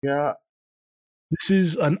earlier. Yeah. This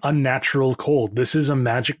is an unnatural cold. This is a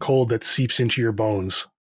magic cold that seeps into your bones.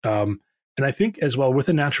 And I think as well with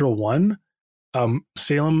a natural 1,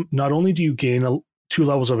 Salem, not only do you gain 2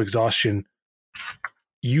 levels of exhaustion,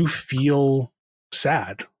 you feel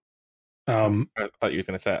sad. I thought you were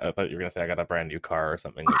gonna say I got a brand new car or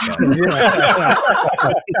something like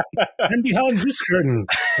that. And behind this curtain,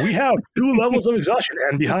 we have 2 levels of exhaustion.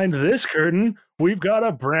 And behind this curtain, we've got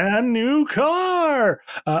a brand new car.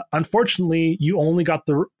 Unfortunately, you only got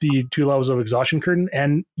the 2 levels of exhaustion curtain,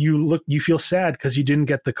 and you feel sad because you didn't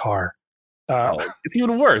get the car. It's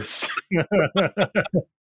even worse.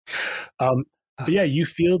 But yeah, you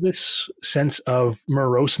feel this sense of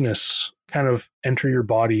moroseness kind of enter your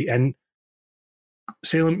body, and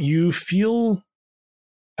Salem, you feel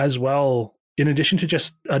as well, in addition to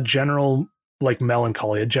just a general like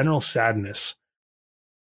melancholy, a general sadness,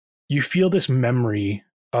 you feel this memory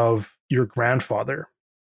of your grandfather,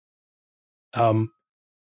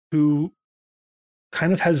 who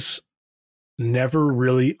kind of has never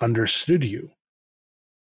really understood you.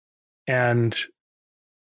 And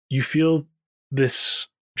you feel this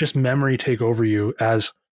just memory take over you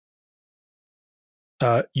as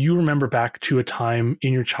you remember back to a time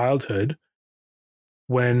in your childhood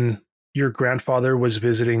when your grandfather was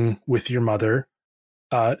visiting with your mother,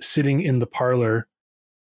 sitting in the parlor,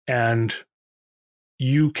 and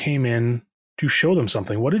you came in to show them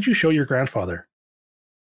something. What did you show your grandfather?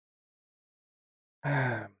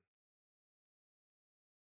 I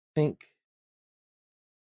think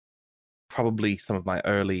probably some of my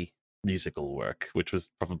early musical work, which was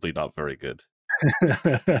probably not very good.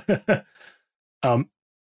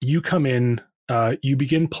 You come in, you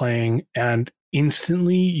begin playing, and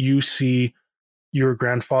instantly you see your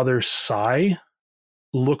grandfather sigh,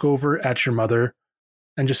 look over at your mother,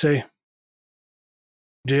 and just say,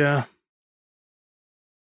 "Dear,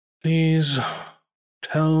 please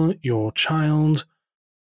tell your child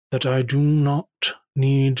that I do not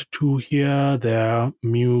need to hear their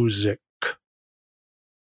music."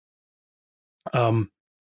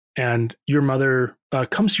 And your mother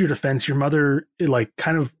comes to your defense. Your mother like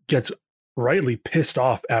kind of gets rightly pissed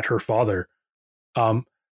off at her father,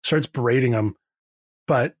 starts berating him,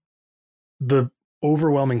 but the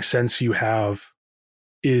overwhelming sense you have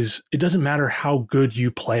is it doesn't matter how good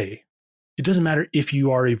you play. It doesn't matter if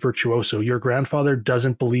you are a virtuoso. Your grandfather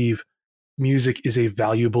doesn't believe music is a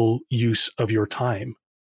valuable use of your time.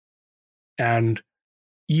 And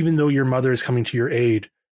even though your mother is coming to your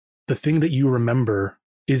aid, the thing that you remember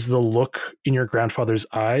is the look in your grandfather's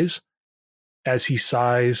eyes as he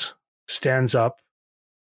sighs, stands up,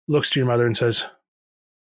 looks to your mother and says,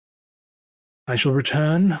 "I shall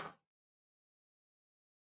return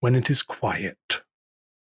when it is quiet,"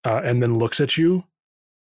 and then looks at you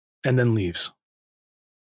and then leaves.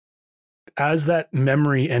 As that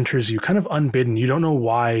memory enters you, kind of unbidden, you don't know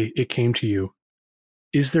why it came to you.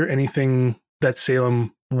 Is there anything that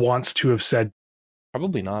Salem wants to have said?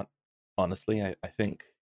 Probably not, honestly. I think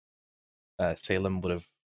Salem would have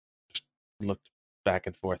just looked back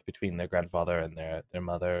and forth between their grandfather and their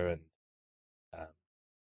mother, and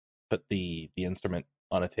put the instrument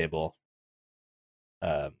on a table,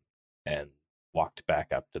 and walked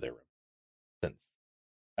back up to their room. Since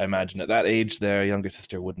I imagine at that age, their younger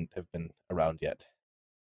sister wouldn't have been around yet.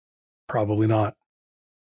 Probably not.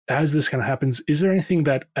 As this kind of happens, is there anything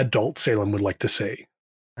that adult Salem would like to say?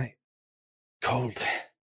 Cold.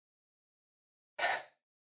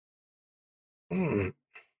 What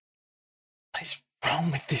is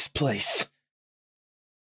wrong with this place?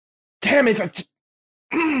 Damn it!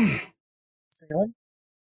 Salem?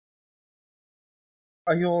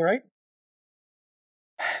 Are you alright?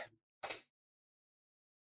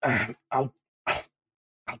 I'll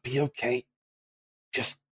be okay.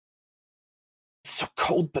 Just it's so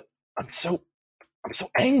cold, but I'm so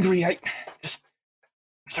angry. I just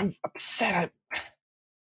so upset.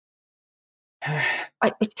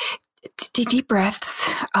 Deep breaths.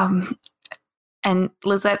 And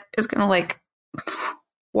Lizette is gonna like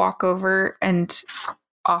walk over and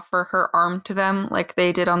offer her arm to them like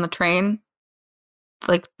they did on the train.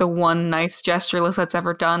 Like the one nice gesture Lizette's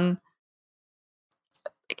ever done.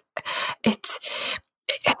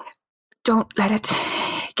 Don't let it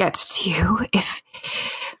get to you.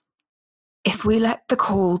 If we let the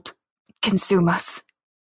cold consume us,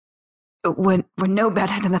 we're no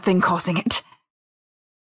better than the thing causing it.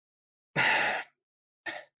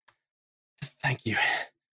 Thank you.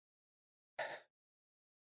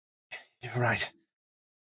 You're right.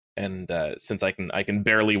 And since I can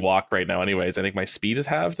barely walk right now, anyways, I think my speed is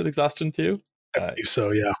halved at exhaustion too. I believe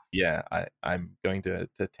so, yeah. Yeah, I'm going to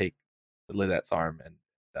take Lizette's arm and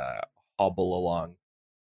hobble along,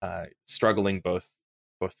 struggling both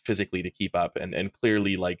physically to keep up and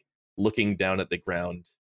clearly like looking down at the ground,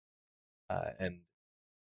 and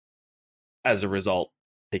as a result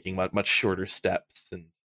taking much shorter steps and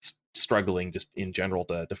struggling just in general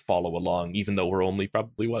to follow along, even though we're only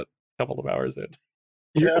probably a couple of hours in.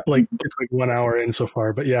 Yeah, like it's like 1 hour in so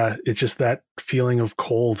far, but yeah, it's just that feeling of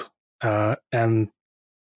cold, and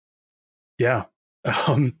yeah,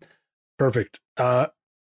 perfect.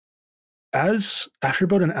 As after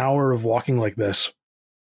about an hour of walking like this,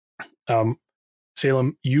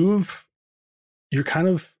 Salem, you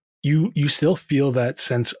still feel that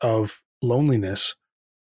sense of loneliness,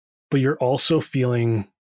 but you're also feeling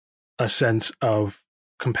a sense of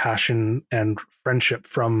compassion and friendship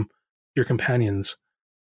from your companions.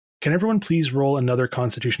 Can everyone please roll another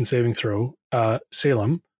Constitution saving throw?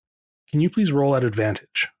 Salem, can you please roll at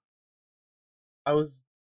advantage? I was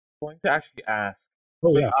going to actually ask,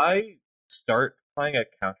 Oh, would yeah. I start playing a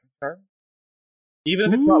counter charm? Even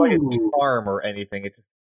if it's not like a Ooh. charm or anything, it just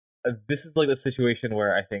this is like the situation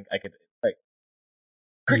where I think I could like.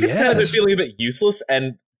 Cricket's kind of been Yes. feeling a bit useless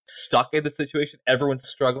and stuck in the situation. Everyone's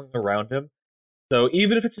struggling around him, so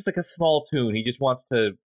even if it's just like a small tune, he just wants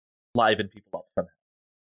to liven people up somehow.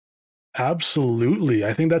 Absolutely.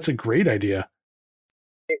 I think that's a great idea.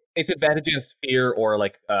 It's advantage against fear or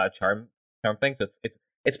like charm things. So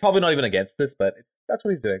it's probably not even against this, but that's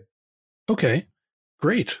what he's doing. Okay,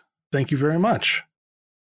 great. Thank you very much.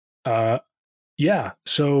 Yeah,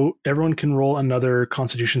 so everyone can roll another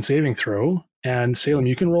Constitution saving throw, and Salem,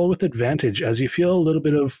 you can roll with advantage as you feel a little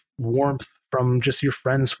bit of warmth from just your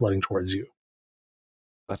friends flooding towards you.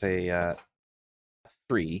 But a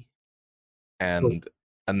 3 and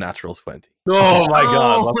a natural 20. Oh my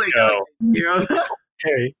god! Oh Let's my go. God. Yeah.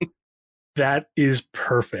 Okay, that is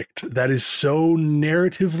perfect. That is so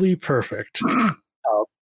narratively perfect.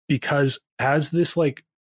 Because as this like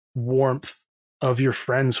warmth of your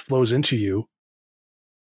friends flows into you,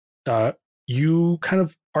 you kind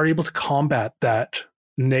of are able to combat that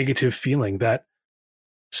negative feeling, that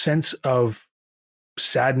sense of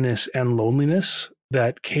sadness and loneliness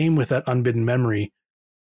that came with that unbidden memory.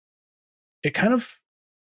 It kind of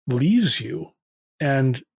leaves you,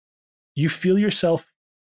 and you feel yourself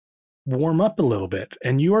warm up a little bit,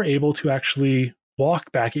 and you are able to actually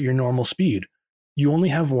walk back at your normal speed. You only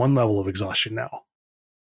have one level of exhaustion now.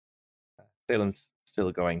 Salem's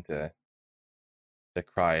still going to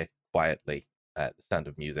cry quietly at the sound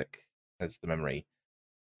of music as the memory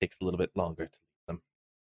takes a little bit longer to leave them.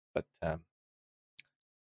 But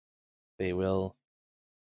they will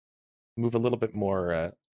move a little bit more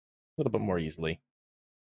easily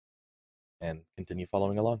and continue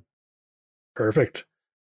following along. Perfect.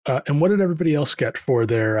 And what did everybody else get for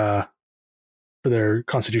their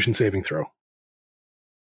Constitution saving throw?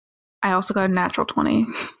 I also got a natural 20.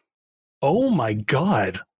 Oh my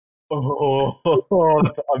god. Oh,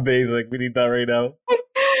 that's amazing. We need that right now.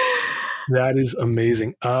 That is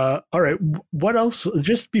amazing. All right. What else?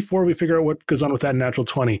 Just before we figure out what goes on with that natural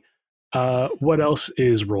 20, what else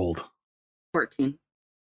is rolled? 14.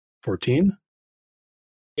 14?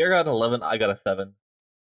 You got an 11. I got a 7.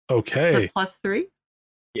 Okay. The +3?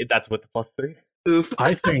 Yeah, that's with the +3. Oof.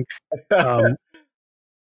 I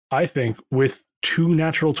think with 2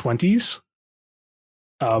 natural 20s,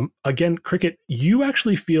 again, Cricket, you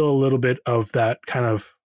actually feel a little bit of that kind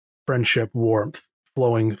of friendship warmth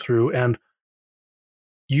flowing through, and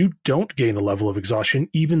you don't gain a level of exhaustion,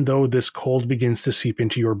 even though this cold begins to seep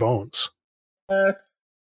into your bones. Yes.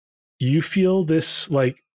 You feel this,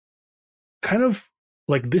 like, kind of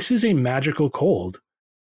like this is a magical cold,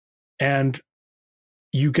 and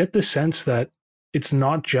you get the sense that it's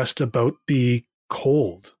not just about the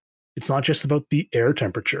cold. It's not just about the air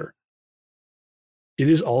temperature. It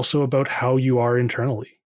is also about how you are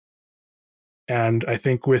internally. And I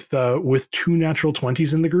think with 2 natural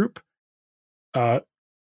 20s in the group,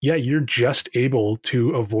 you're just able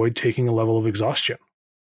to avoid taking a level of exhaustion.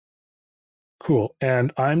 Cool.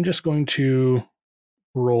 And I'm just going to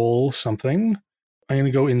roll something. I'm going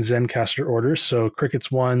to go in Zencaster order. So Cricket's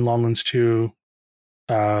 1, Lonlin's 2,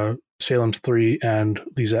 Salem's 3, and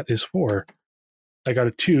Lisette is 4. I got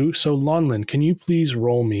a 2. So Lonlin, can you please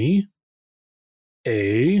roll me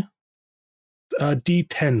a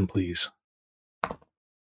D10, please?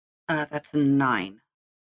 That's a 9.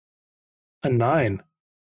 A 9.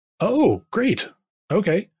 Oh, great.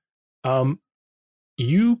 Okay.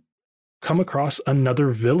 You come across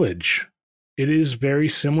another village. It is very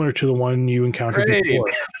similar to the one you encountered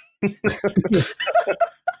before.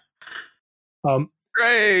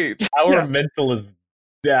 Great! Our mental is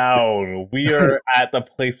down. We are at the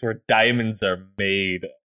place where diamonds are made.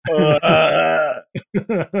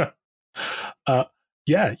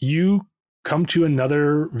 You come to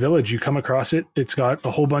another village. You come across it. It's got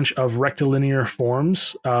a whole bunch of rectilinear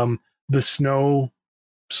forms. The snow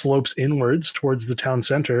slopes inwards towards the town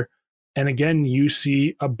center. And again, you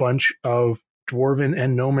see a bunch of dwarven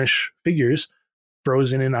and gnomish figures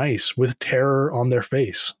frozen in ice with terror on their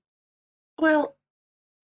face. Well,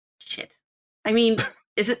 shit. I mean,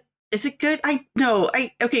 is it good?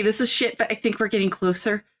 Okay, this is shit, but I think we're getting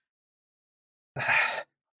closer.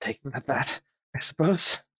 Take that, I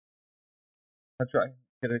suppose. I'm trying to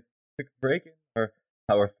get a quick break in, or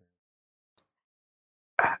how are things?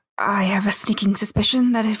 I have a sneaking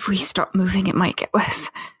suspicion that if we stop moving, it might get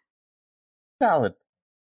worse. Valid.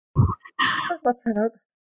 Let's head out.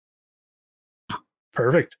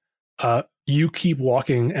 Perfect. You keep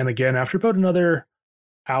walking, and again, after about another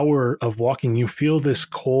hour of walking, you feel this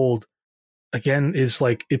cold again is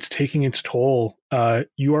like it's taking its toll.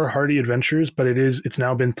 You are hardy adventurers, but it's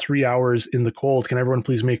now been 3 hours in the cold. Can everyone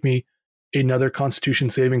please make me another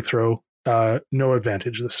Constitution saving throw? No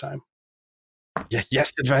advantage this time. Yeah,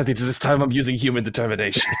 yes, advantage. This time I'm using human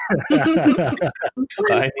determination.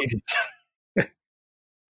 I need it.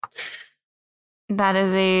 That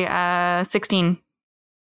is a 16.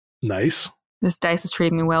 Nice. This dice is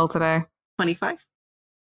treating me well today. 25.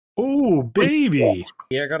 Oh, baby.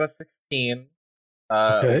 Yeah, I got a 16.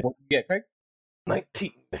 Okay. What did you get, Craig?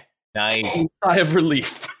 19. Nice. Sigh of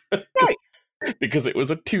relief. Nice. Because it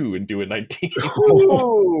was a 2 and do a 19.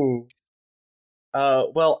 Ooh.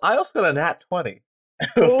 Well, I also got a nat 20.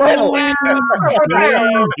 Oh, Finally!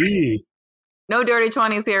 baby. No dirty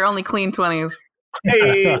 20s here, only clean 20s.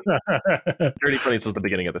 Hey! Dirty 20s was the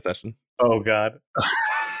beginning of the session. Oh, God.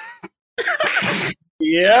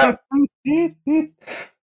 Yeah.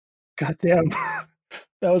 Goddamn.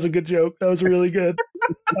 That was a good joke. That was really good.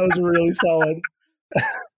 That was really solid.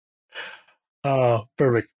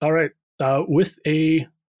 Perfect. All right. With a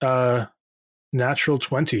natural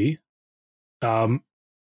 20,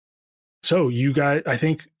 so you guys, I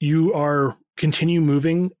think you are continue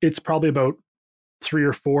moving. It's probably about 3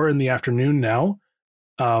 or 4 in the afternoon now.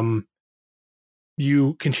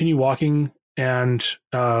 You continue walking, and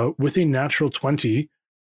with a natural 20,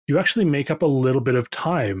 you actually make up a little bit of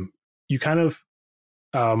time. You kind of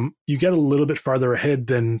you get a little bit farther ahead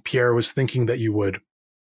than Pierre was thinking that you would.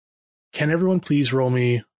 Can everyone please roll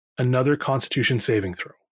me another Constitution saving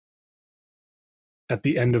throw at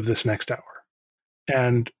the end of this next hour?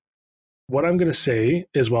 And what I'm going to say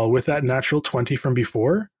is, well, with that natural 20 from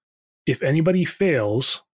before, if anybody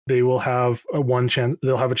fails, they will have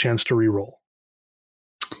a chance to reroll.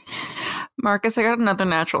 Marcus, I got another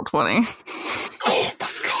natural 20. Oh my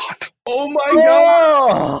god! Oh my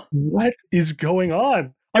god! Oh! What is going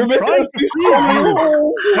on? You're I'm making trying us to be please so you.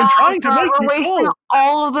 cool. I'm trying to make We're you wasting cool.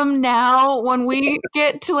 all of them now. When we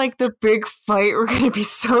get to like the big fight, we're gonna be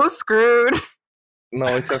so screwed. No,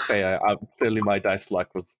 it's okay. I clearly my dice luck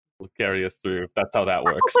will carry us through. That's how that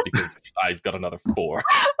works, because I've got another 4.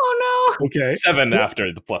 Oh no. Okay. 7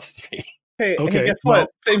 after the +3. Hey, Okay, hey, guess well- what?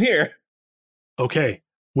 Same here. Okay.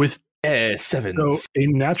 With 7. so a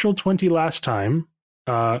natural 20 last time,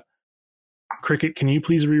 Cricket, can you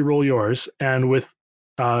please re-roll yours? And with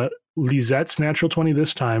Lizette's natural 20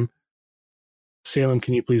 this time, Salem,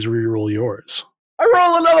 can you please re-roll yours? I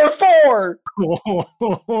roll another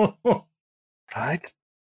 4! Right?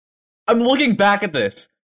 I'm looking back at this.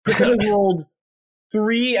 Cricket has rolled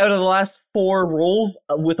 3 out of the last 4 rolls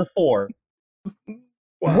with a 4.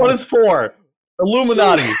 Wow. What is 4?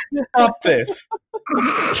 Illuminati. Stop this.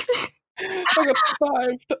 I got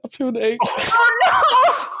 5 up to an 8. Oh no.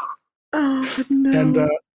 Oh no. And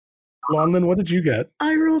London, what did you get?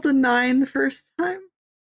 I rolled a 9 the first time.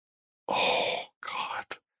 Oh,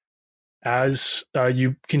 God. As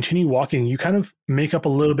you continue walking, you kind of make up a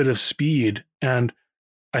little bit of speed, and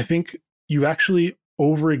I think you actually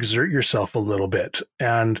overexert yourself a little bit.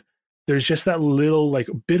 And there's just that little, like,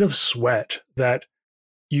 bit of sweat that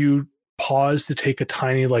you pause to take a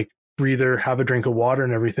tiny, like, breather, have a drink of water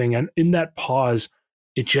and everything. And in that pause,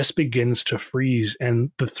 it just begins to freeze.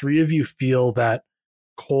 And the 3 of you feel that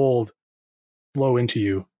cold flow into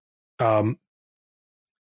you.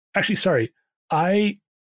 Actually, sorry.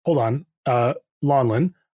 Hold on.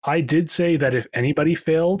 Lonlin, I did say that if anybody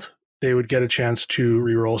failed, they would get a chance to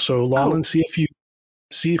reroll. So Lonlin, see if you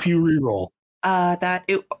reroll. That's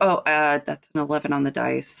an 11 on the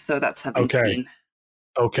dice, so that's 17.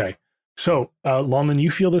 Okay. So, Lonlin,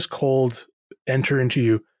 you feel this cold enter into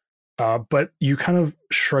you, but you kind of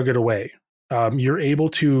shrug it away. You're able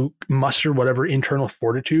to muster whatever internal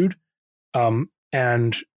fortitude,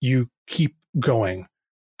 and you keep going.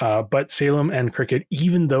 But Salem and Cricket,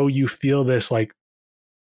 even though you feel this like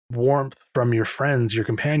warmth from your friends, your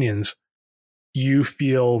companions, you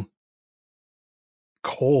feel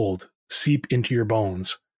cold seep into your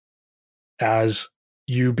bones as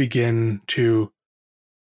you begin to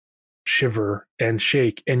shiver and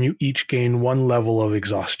shake, and you each gain 1 level of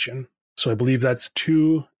exhaustion. So I believe that's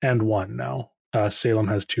 2 and 1 now. Salem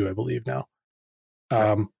has 2, I believe, now.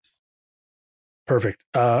 Perfect.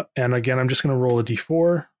 And again, I'm just going to roll a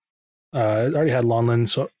d4. I already had Lonlin,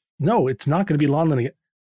 so no, it's not going to be Lonlin again.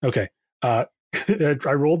 Okay. I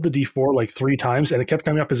rolled the d4 like 3 times, and it kept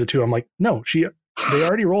coming up as a 2. I'm like, no, they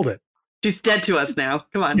already rolled it. She's dead to us now.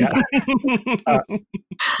 Come on. Yeah.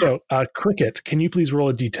 So, Cricket, can you please roll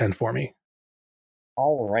a d10 for me?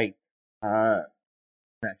 All right.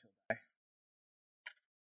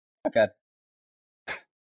 Okay.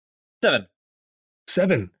 7.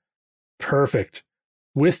 7. Perfect.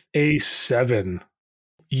 With a 7,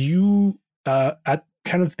 you, at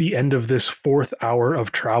kind of the end of this 4th hour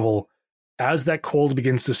of travel, as that cold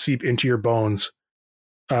begins to seep into your bones,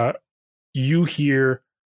 you hear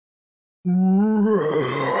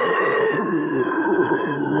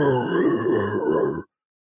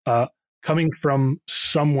coming from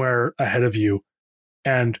somewhere ahead of you,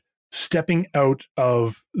 and stepping out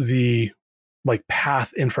of the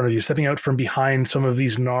path in front of you, stepping out from behind some of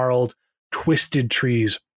these gnarled, twisted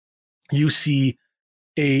trees, you see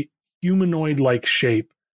a humanoid-like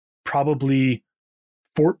shape, probably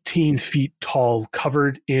 14 feet tall,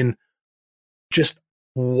 covered in just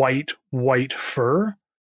white fur.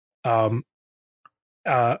 And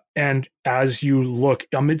as you look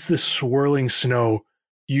amidst this swirling snow,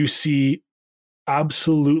 you see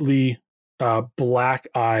absolutely black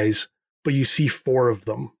eyes, but you see 4 of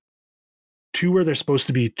them. 2 where they're supposed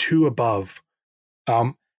to be, 2 above.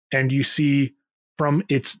 And you see from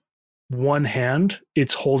its one hand,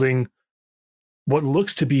 it's holding what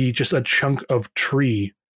looks to be just a chunk of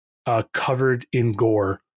tree covered in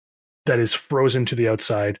gore that is frozen to the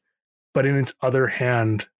outside. But in its other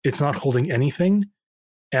hand, it's not holding anything.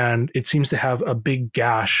 And it seems to have a big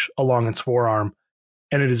gash along its forearm.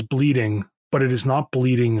 And it is bleeding, but it is not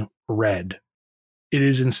bleeding red. It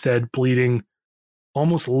is instead bleeding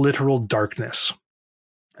almost literal darkness,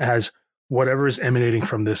 as whatever is emanating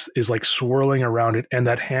from this is like swirling around it, and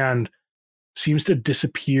that hand seems to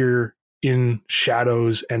disappear in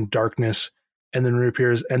shadows and darkness and then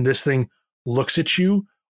reappears, and this thing looks at you.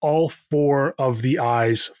 All 4 of the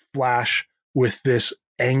eyes flash with this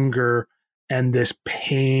anger and this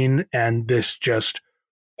pain and this just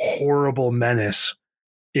horrible menace.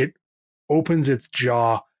 It opens its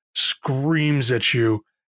jaw, screams at you,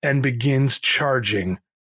 and begins charging.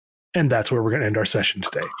 And that's where we're going to end our session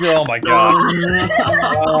today. Oh my god.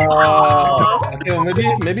 Okay, well,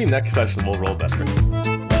 maybe next session we'll roll better.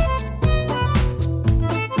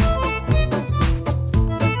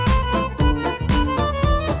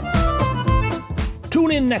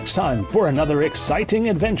 Tune in next time for another exciting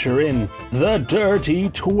adventure in the Dirty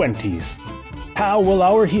 20s. How will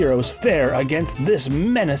our heroes fare against this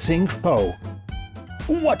menacing foe?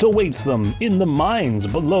 What awaits them in the mines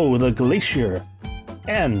below the glacier?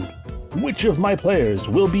 And which of my players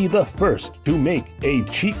will be the first to make a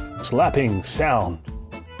cheek-slapping sound?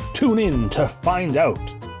 Tune in to find out.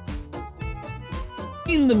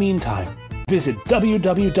 In the meantime, visit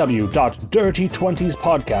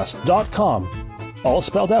www.dirty20spodcast.com, all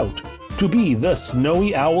spelled out, to be the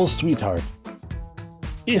Snowy Owl's sweetheart.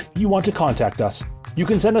 If you want to contact us, you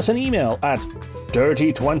can send us an email at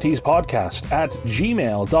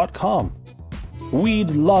dirty20spodcast@gmail.com.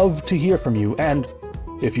 We'd love to hear from you, and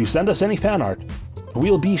if you send us any fan art,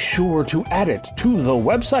 we'll be sure to add it to the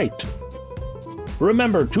website.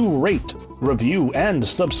 Remember to rate, review, and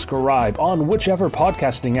subscribe on whichever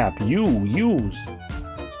podcasting app you use.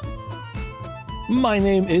 My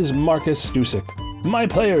name is Marcus Stusik. My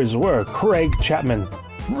players were Craig Chapman,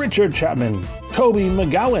 Richard Chapman, Toby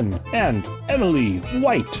McGowan, and Emily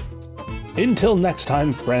White. Until next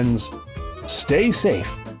time, friends, stay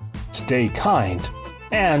safe, stay kind,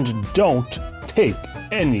 and don't take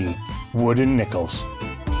any wooden nickels.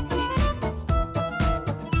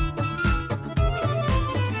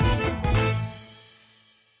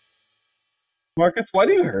 Marcus, why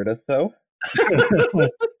do you hurt us so?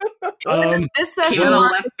 This session, Came out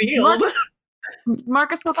of left field.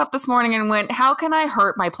 Marcus woke up this morning and went, how can I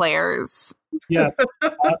hurt my players? Yeah.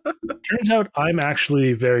 Turns out I'm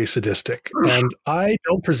actually very sadistic, and I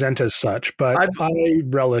don't present as such, but I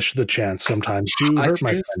relish the chance sometimes to hurt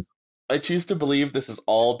my friends. I choose to believe this is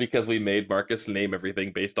all because we made Marcus name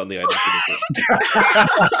everything based on the identity.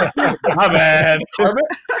 My bad.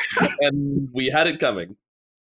 And we had it coming.